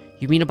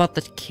 You mean about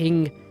the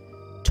King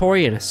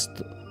Torianus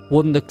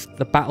won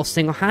the battle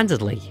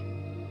single-handedly?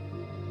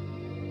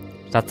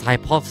 That's the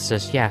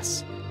hypothesis,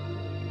 yes.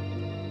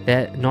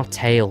 They're not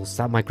tales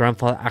that my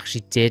grandfather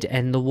actually did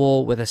end the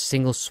war with a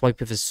single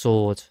swipe of his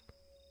sword.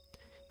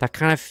 That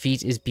kind of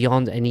feat is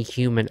beyond any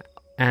human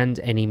and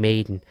any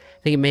maiden.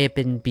 I think it may have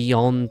been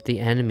beyond the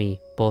enemy,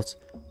 but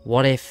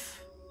what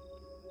if...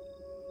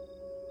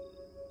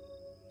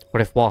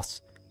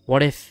 what?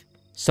 What if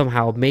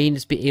somehow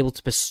maidens be able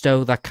to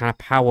bestow that kind of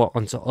power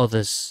onto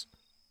others?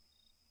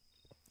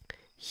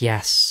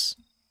 Yes.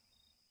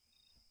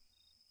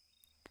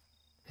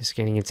 It's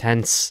getting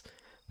intense.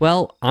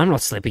 Well, I'm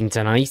not sleeping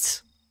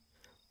tonight.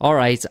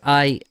 Alright,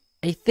 I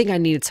think I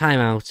need a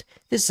timeout.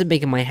 This is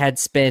making my head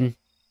spin.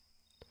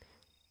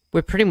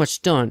 We're pretty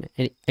much done.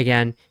 And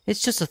again, it's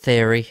just a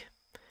theory.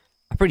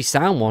 A pretty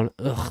sound one.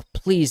 Ugh,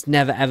 please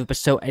never ever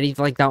bestow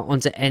anything like that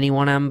onto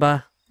anyone,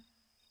 Amber.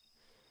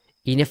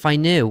 Even if I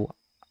knew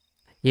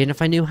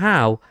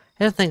how,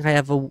 I don't think I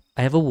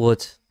ever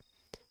would.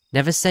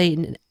 Never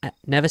say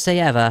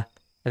ever.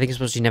 I think it's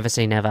supposed to never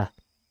say never.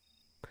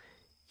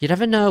 You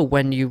never know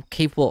when you're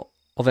capable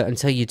of it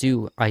until you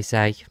do, I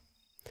say.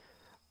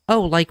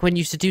 Oh, like when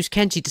you seduced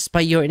Kenji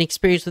despite your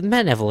inexperience with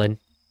men, Evelyn?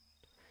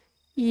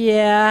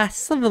 Yeah,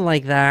 something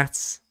like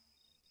that.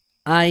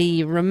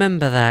 I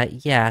remember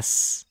that,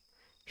 yes.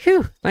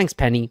 Phew, thanks,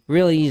 Penny.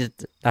 Really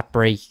needed that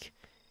break.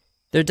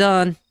 They're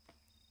done.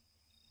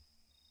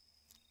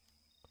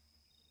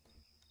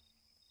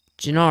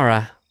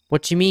 Jinara,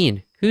 what do you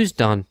mean? Who's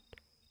done?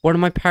 One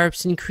of my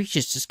parapsine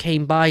creatures just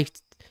came by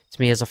to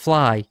me as a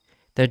fly.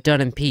 They're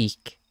done in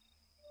peak.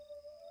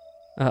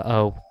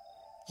 Uh-oh.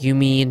 You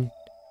mean...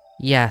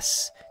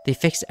 Yes, they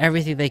fixed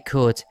everything they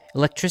could.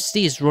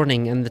 Electricity is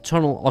running and the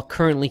tunnel are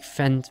currently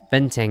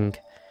venting.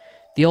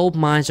 The old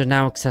mines are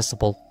now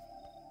accessible.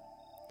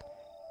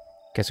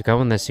 Guess we're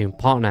going there soon.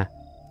 Partner,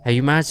 have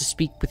you managed to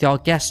speak with your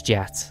guest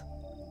yet?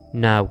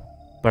 No,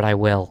 but I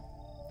will.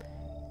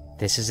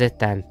 This is it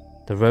then.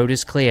 The road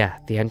is clear.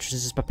 The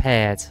entrance is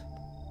prepared.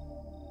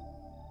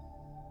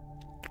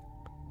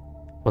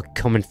 We're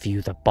coming for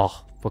you,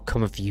 We're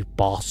coming for you,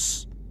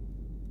 boss.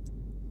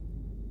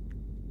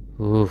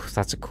 Ooh,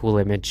 that's a cool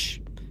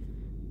image.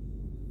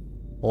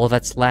 All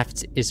that's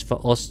left is for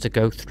us to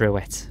go through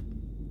it.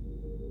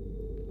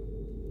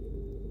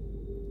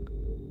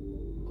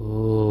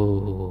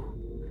 Ooh.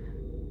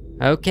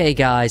 Okay,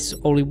 guys,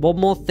 only one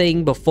more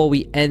thing before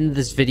we end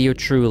this video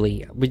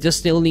truly. We just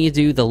still need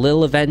to do the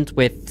little event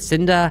with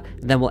Cinder,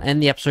 and then we'll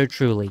end the episode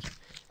truly.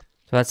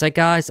 So that's it,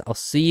 guys. I'll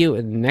see you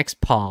in the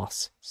next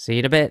part. See you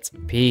in a bit.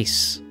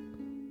 Peace.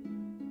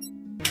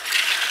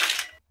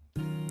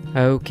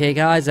 Okay,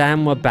 guys,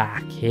 and we're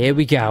back. Here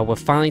we go. We're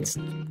finally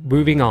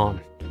moving on.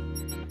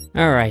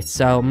 Alright,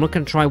 so I'm not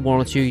going to try 1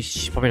 or 2.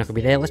 She's probably not going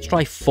to be there. Let's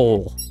try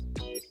 4.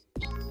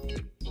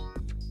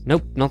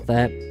 Nope, not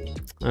there.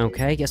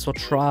 Okay, guess we'll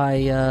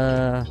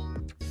try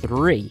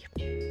 3.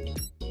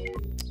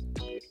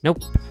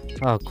 Nope.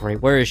 Oh,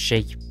 great. Where is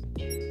she?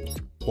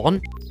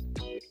 1.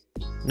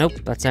 Nope,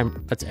 that's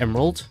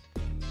Emerald.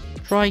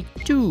 Try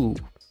 2.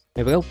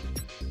 There we go.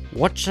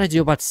 What should I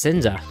do about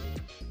Cinder?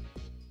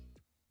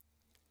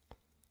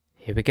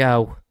 Here we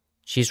go.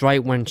 She's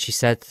right when she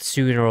said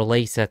sooner or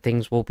later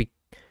things will be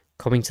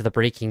coming to the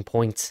breaking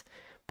point.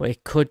 But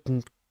it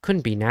couldn't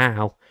be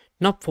now.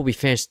 Not before we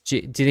finish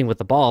dealing with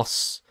the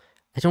boss.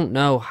 I don't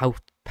know how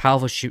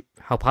powerful she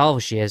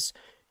is.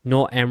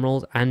 Nor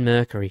Emerald and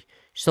Mercury.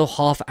 She's still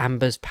half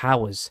Amber's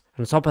powers.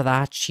 And on top of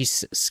that,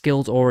 she's a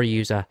skilled aura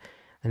user.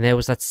 And there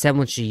was that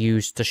semblance she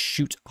used to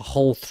shoot a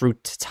hole through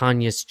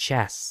Titania's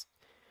chest,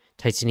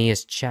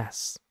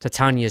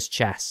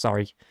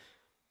 sorry.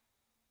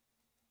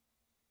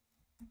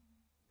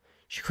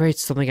 She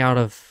creates something out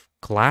of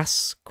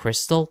glass,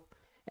 crystal.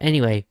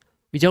 Anyway,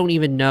 we don't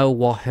even know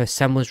what her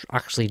semblance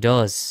actually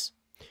does.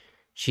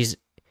 She's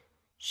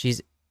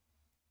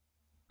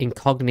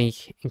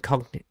incognita,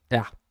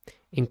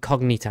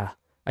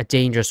 a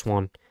dangerous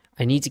one.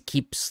 I need to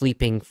keep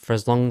sleeping for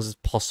as long as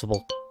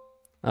possible.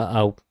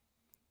 Uh-oh.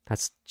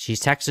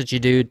 She's texted you,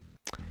 dude.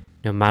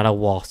 No matter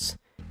what.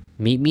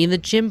 Meet me in the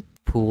gym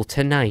pool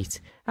tonight.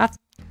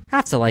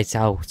 After lights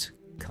out.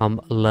 Come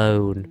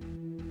alone.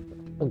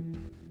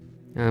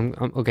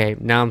 Okay,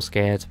 now I'm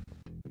scared.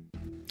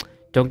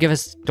 Don't give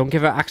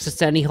her access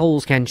to any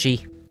holes,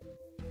 Kenshi.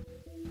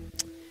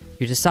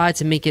 You decide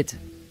to make it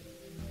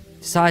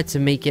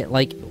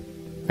like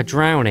a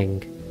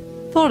drowning.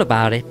 Thought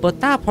about it, but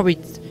that'll probably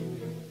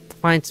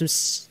find some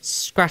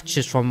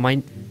scratches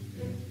from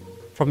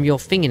your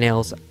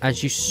fingernails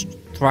as you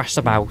thrash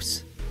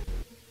about.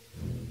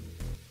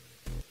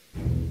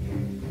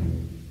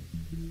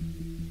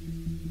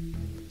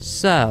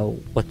 So,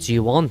 what do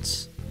you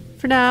want?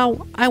 For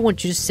now, I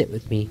want you to sit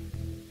with me.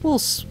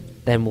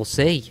 Then we'll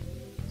see.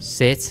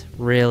 Sit?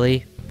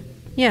 Really?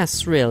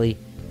 Yes, really.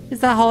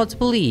 Is that hard to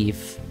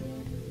believe?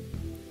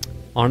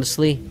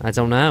 Honestly, I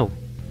don't know.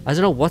 I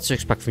don't know what to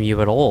expect from you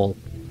at all.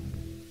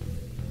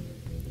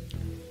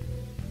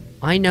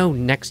 I know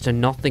next to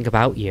nothing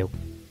about you.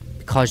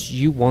 Because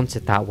you want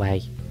it that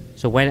way.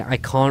 So when I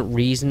can't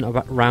reason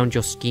around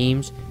your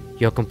schemes,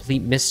 you're a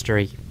complete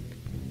mystery.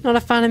 Not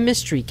a fan of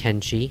mystery,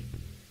 Kenshi.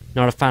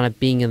 Not a fan of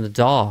being in the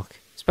dark.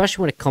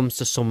 Especially when it comes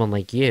to someone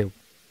like you.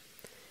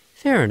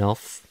 Fair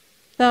enough.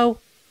 Though,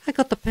 I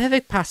got the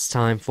perfect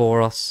pastime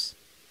for us.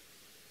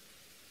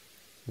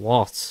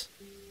 What?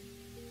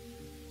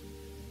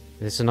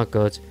 This is not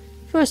good.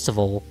 First of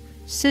all,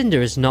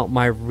 Cinder is not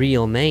my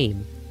real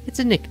name. It's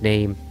a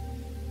nickname.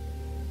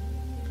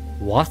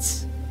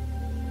 What?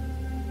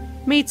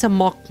 Made to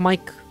mock my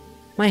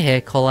hair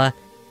color,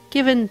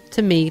 given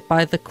to me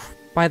by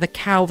the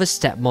cow of a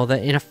stepmother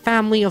in a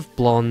family of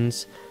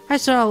blondes. I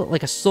saw out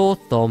like a sore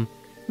thumb,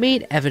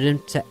 made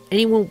evident to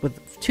anyone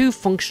with 2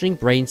 functioning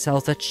brain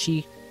cells that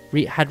she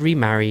had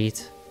remarried.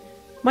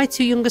 My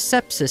 2 younger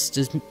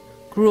stepsisters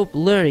grew up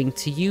learning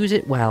to use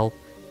it well,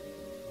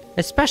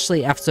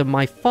 especially after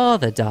my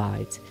father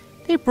died.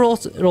 They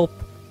brought it up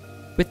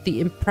with the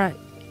imperfection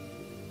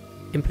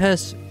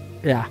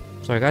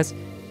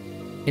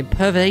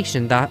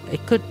that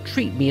it could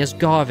treat me as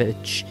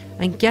garbage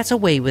and get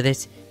away with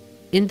it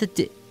in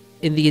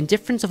the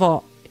indifference of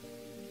our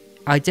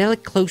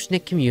idyllic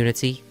close-knit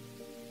community.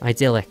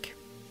 Idyllic.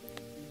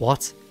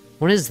 What?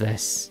 What is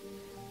this?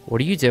 What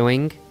are you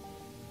doing?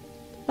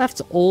 Left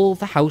all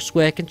the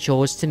housework and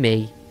chores to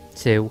me,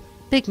 too.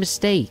 Big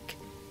mistake.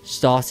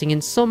 Starting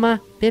in summer,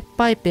 bit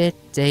by bit,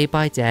 day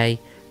by day,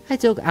 I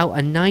dug out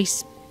a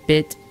nice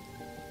bit,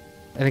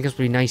 I think it's a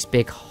really nice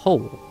big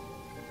hole.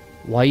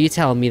 Why are you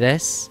telling me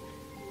this?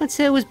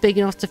 Until it was big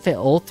enough to fit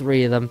all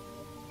 3 of them.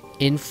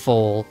 In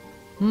fall.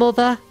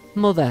 Mother,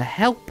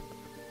 help!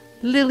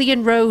 Lily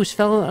and Rose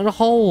fell in a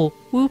hole.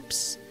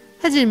 Whoops.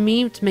 I didn't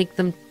mean to make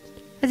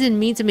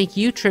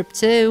you trip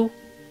too.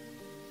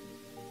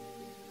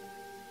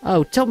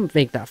 Oh, don't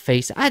make that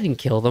face. I didn't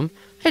kill them.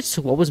 I just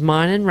took what was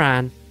mine and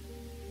ran.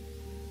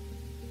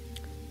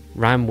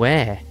 Ran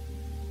where?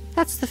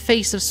 That's the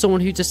face of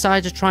someone who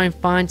decided to try and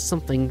find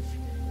something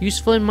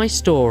useful in my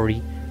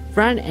story.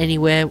 Ran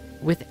anywhere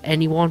with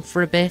anyone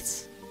for a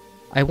bit.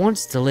 I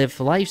wanted to live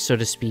life, so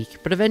to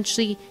speak, but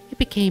eventually it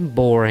became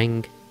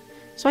boring.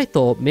 So I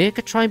thought maybe I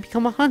could try and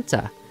become a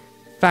hunter.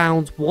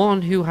 Found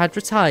one who had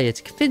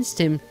retired, convinced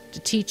him to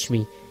teach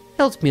me,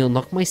 helped me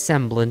unlock my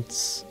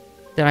semblance.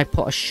 Then I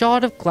put a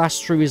shard of glass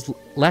through his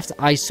left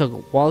eye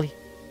socket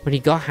when he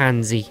got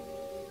handsy.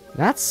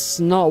 That's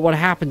not what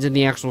happened in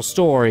the actual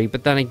story,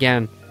 but then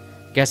again,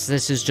 I guess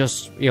this is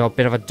just, a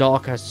bit of a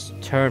darker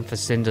turn for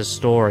Cinder's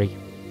story.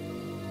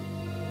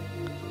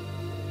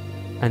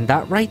 And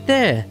that right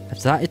there,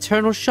 after that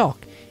eternal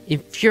shock,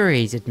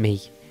 infuriated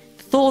me.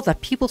 The thought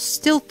that people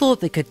still thought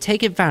they could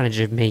take advantage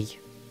of me.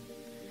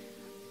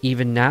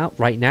 Even now,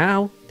 right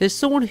now, there's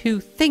someone who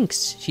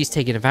thinks she's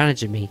taking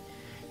advantage of me.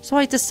 So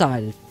I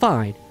decided,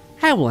 fine,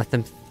 I'll let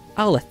them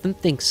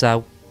think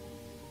so.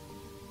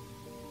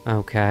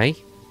 Okay.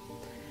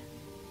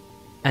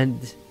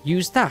 And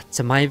use that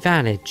to my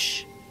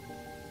advantage.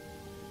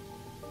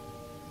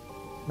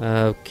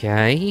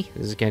 Okay,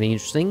 this is getting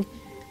interesting.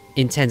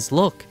 Intense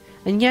look,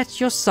 and yet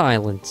you're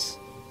silent.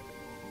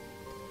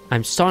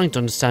 I'm starting to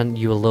understand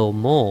you a little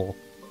more,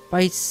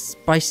 but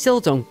I still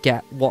don't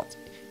get what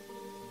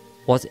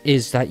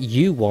is that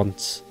you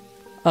want.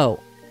 Oh,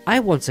 I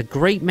want a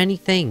great many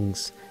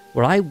things.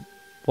 What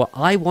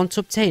I want to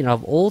obtain out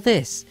of all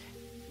this,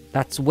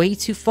 that's way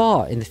too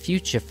far in the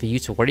future for you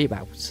to worry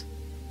about.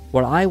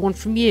 What I want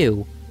from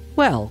you,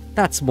 well,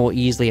 that's more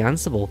easily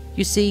answerable.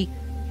 You see,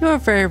 you're in a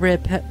very rare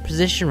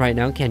position right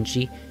now,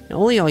 Kenji. Not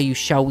only are you,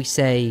 shall we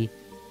say,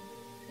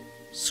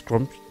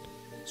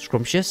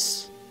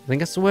 scrumptious? I think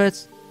that's the word.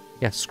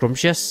 Yeah,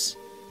 scrumptious.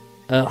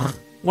 Ugh,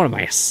 what am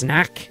I, a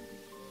snack?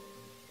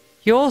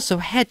 You're also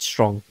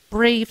headstrong,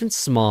 brave and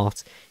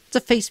smart. You have to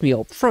face me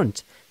up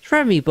front,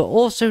 threaten me but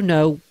also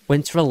know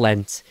when to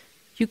relent.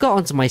 You got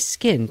onto my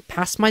skin,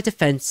 past my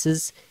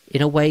defenses,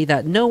 in a way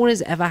that no one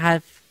has ever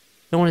had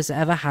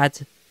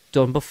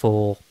done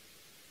before.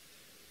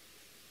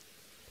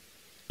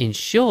 In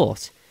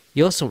short,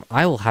 you're someone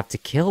I will have to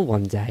kill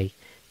one day.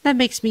 That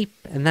makes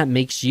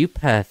you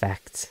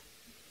perfect.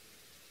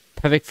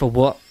 Perfect for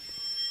what?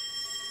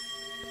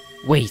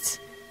 Wait,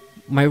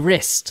 my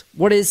wrist.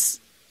 What is?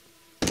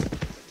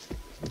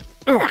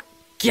 Ugh,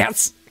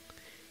 yes!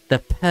 The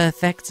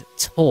perfect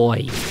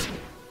toy.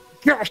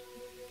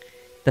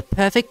 The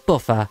perfect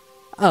buffer.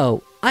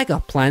 Oh, I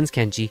got plans,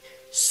 Kenji.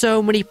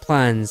 So many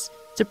plans.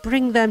 To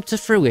bring them to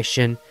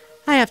fruition,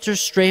 I have to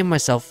restrain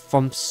myself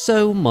from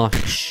so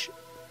much.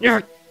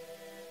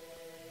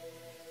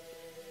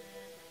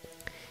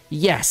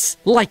 Yes,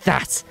 like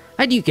that.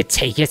 And you can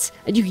take it,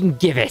 and you can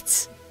give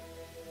it.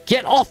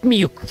 Get off me,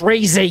 you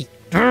crazy!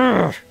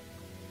 Urgh.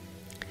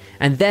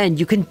 And then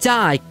you can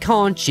die,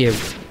 can't you?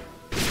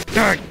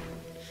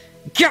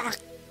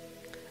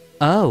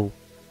 Oh,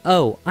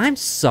 I'm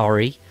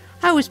sorry.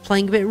 I was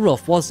playing a bit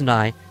rough, wasn't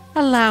I?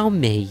 Allow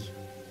me.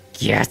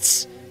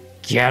 Get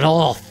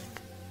off!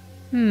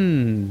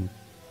 This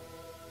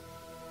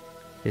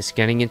is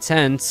getting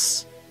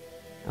intense.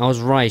 I was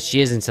right,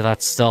 she is into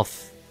that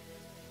stuff.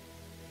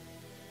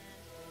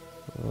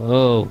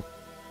 Oh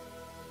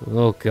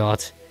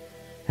god.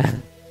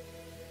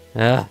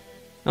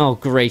 Oh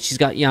great, she's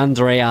got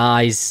yandere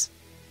eyes.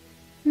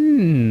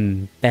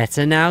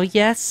 Better now,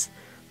 yes?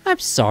 I'm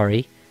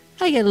sorry.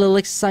 I got a little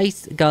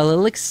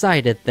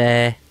excited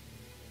there.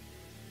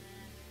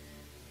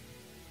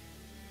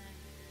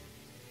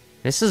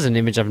 This is an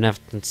image I've never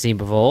seen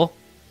before.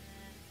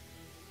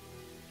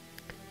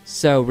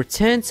 So,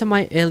 return to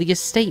my earlier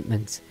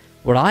statement.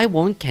 What I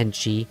want,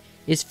 Kenji,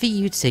 is for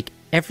you to take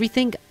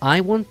everything I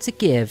want to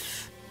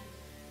give.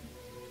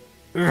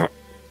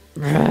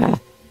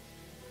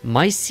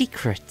 My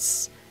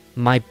secrets,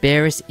 my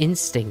barest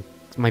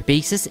instincts, my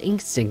basest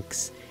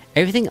instincts,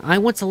 everything I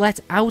want to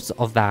let out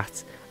of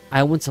that,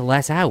 I want to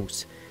let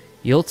out.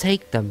 You'll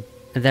take them,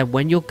 and then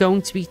when you're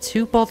going to be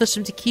too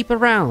bothersome to keep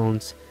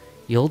around,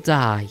 you'll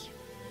die.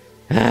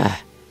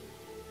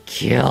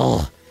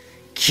 Kill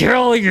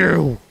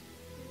you!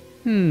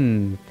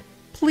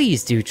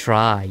 Please do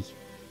try.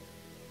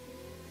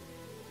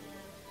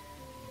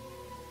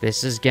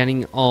 This is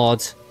getting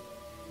odd.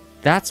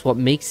 That's what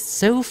makes it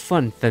so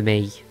fun for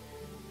me.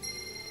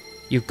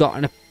 You've got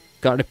an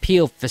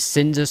appeal for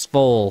Cinder's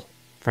Fall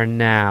for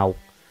now.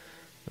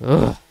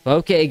 Ugh.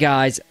 Okay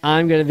guys,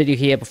 I'm gonna video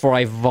here before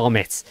I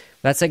vomit.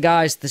 That's it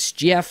guys, this is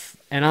Jeff,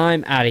 and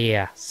I'm out of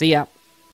here. See ya.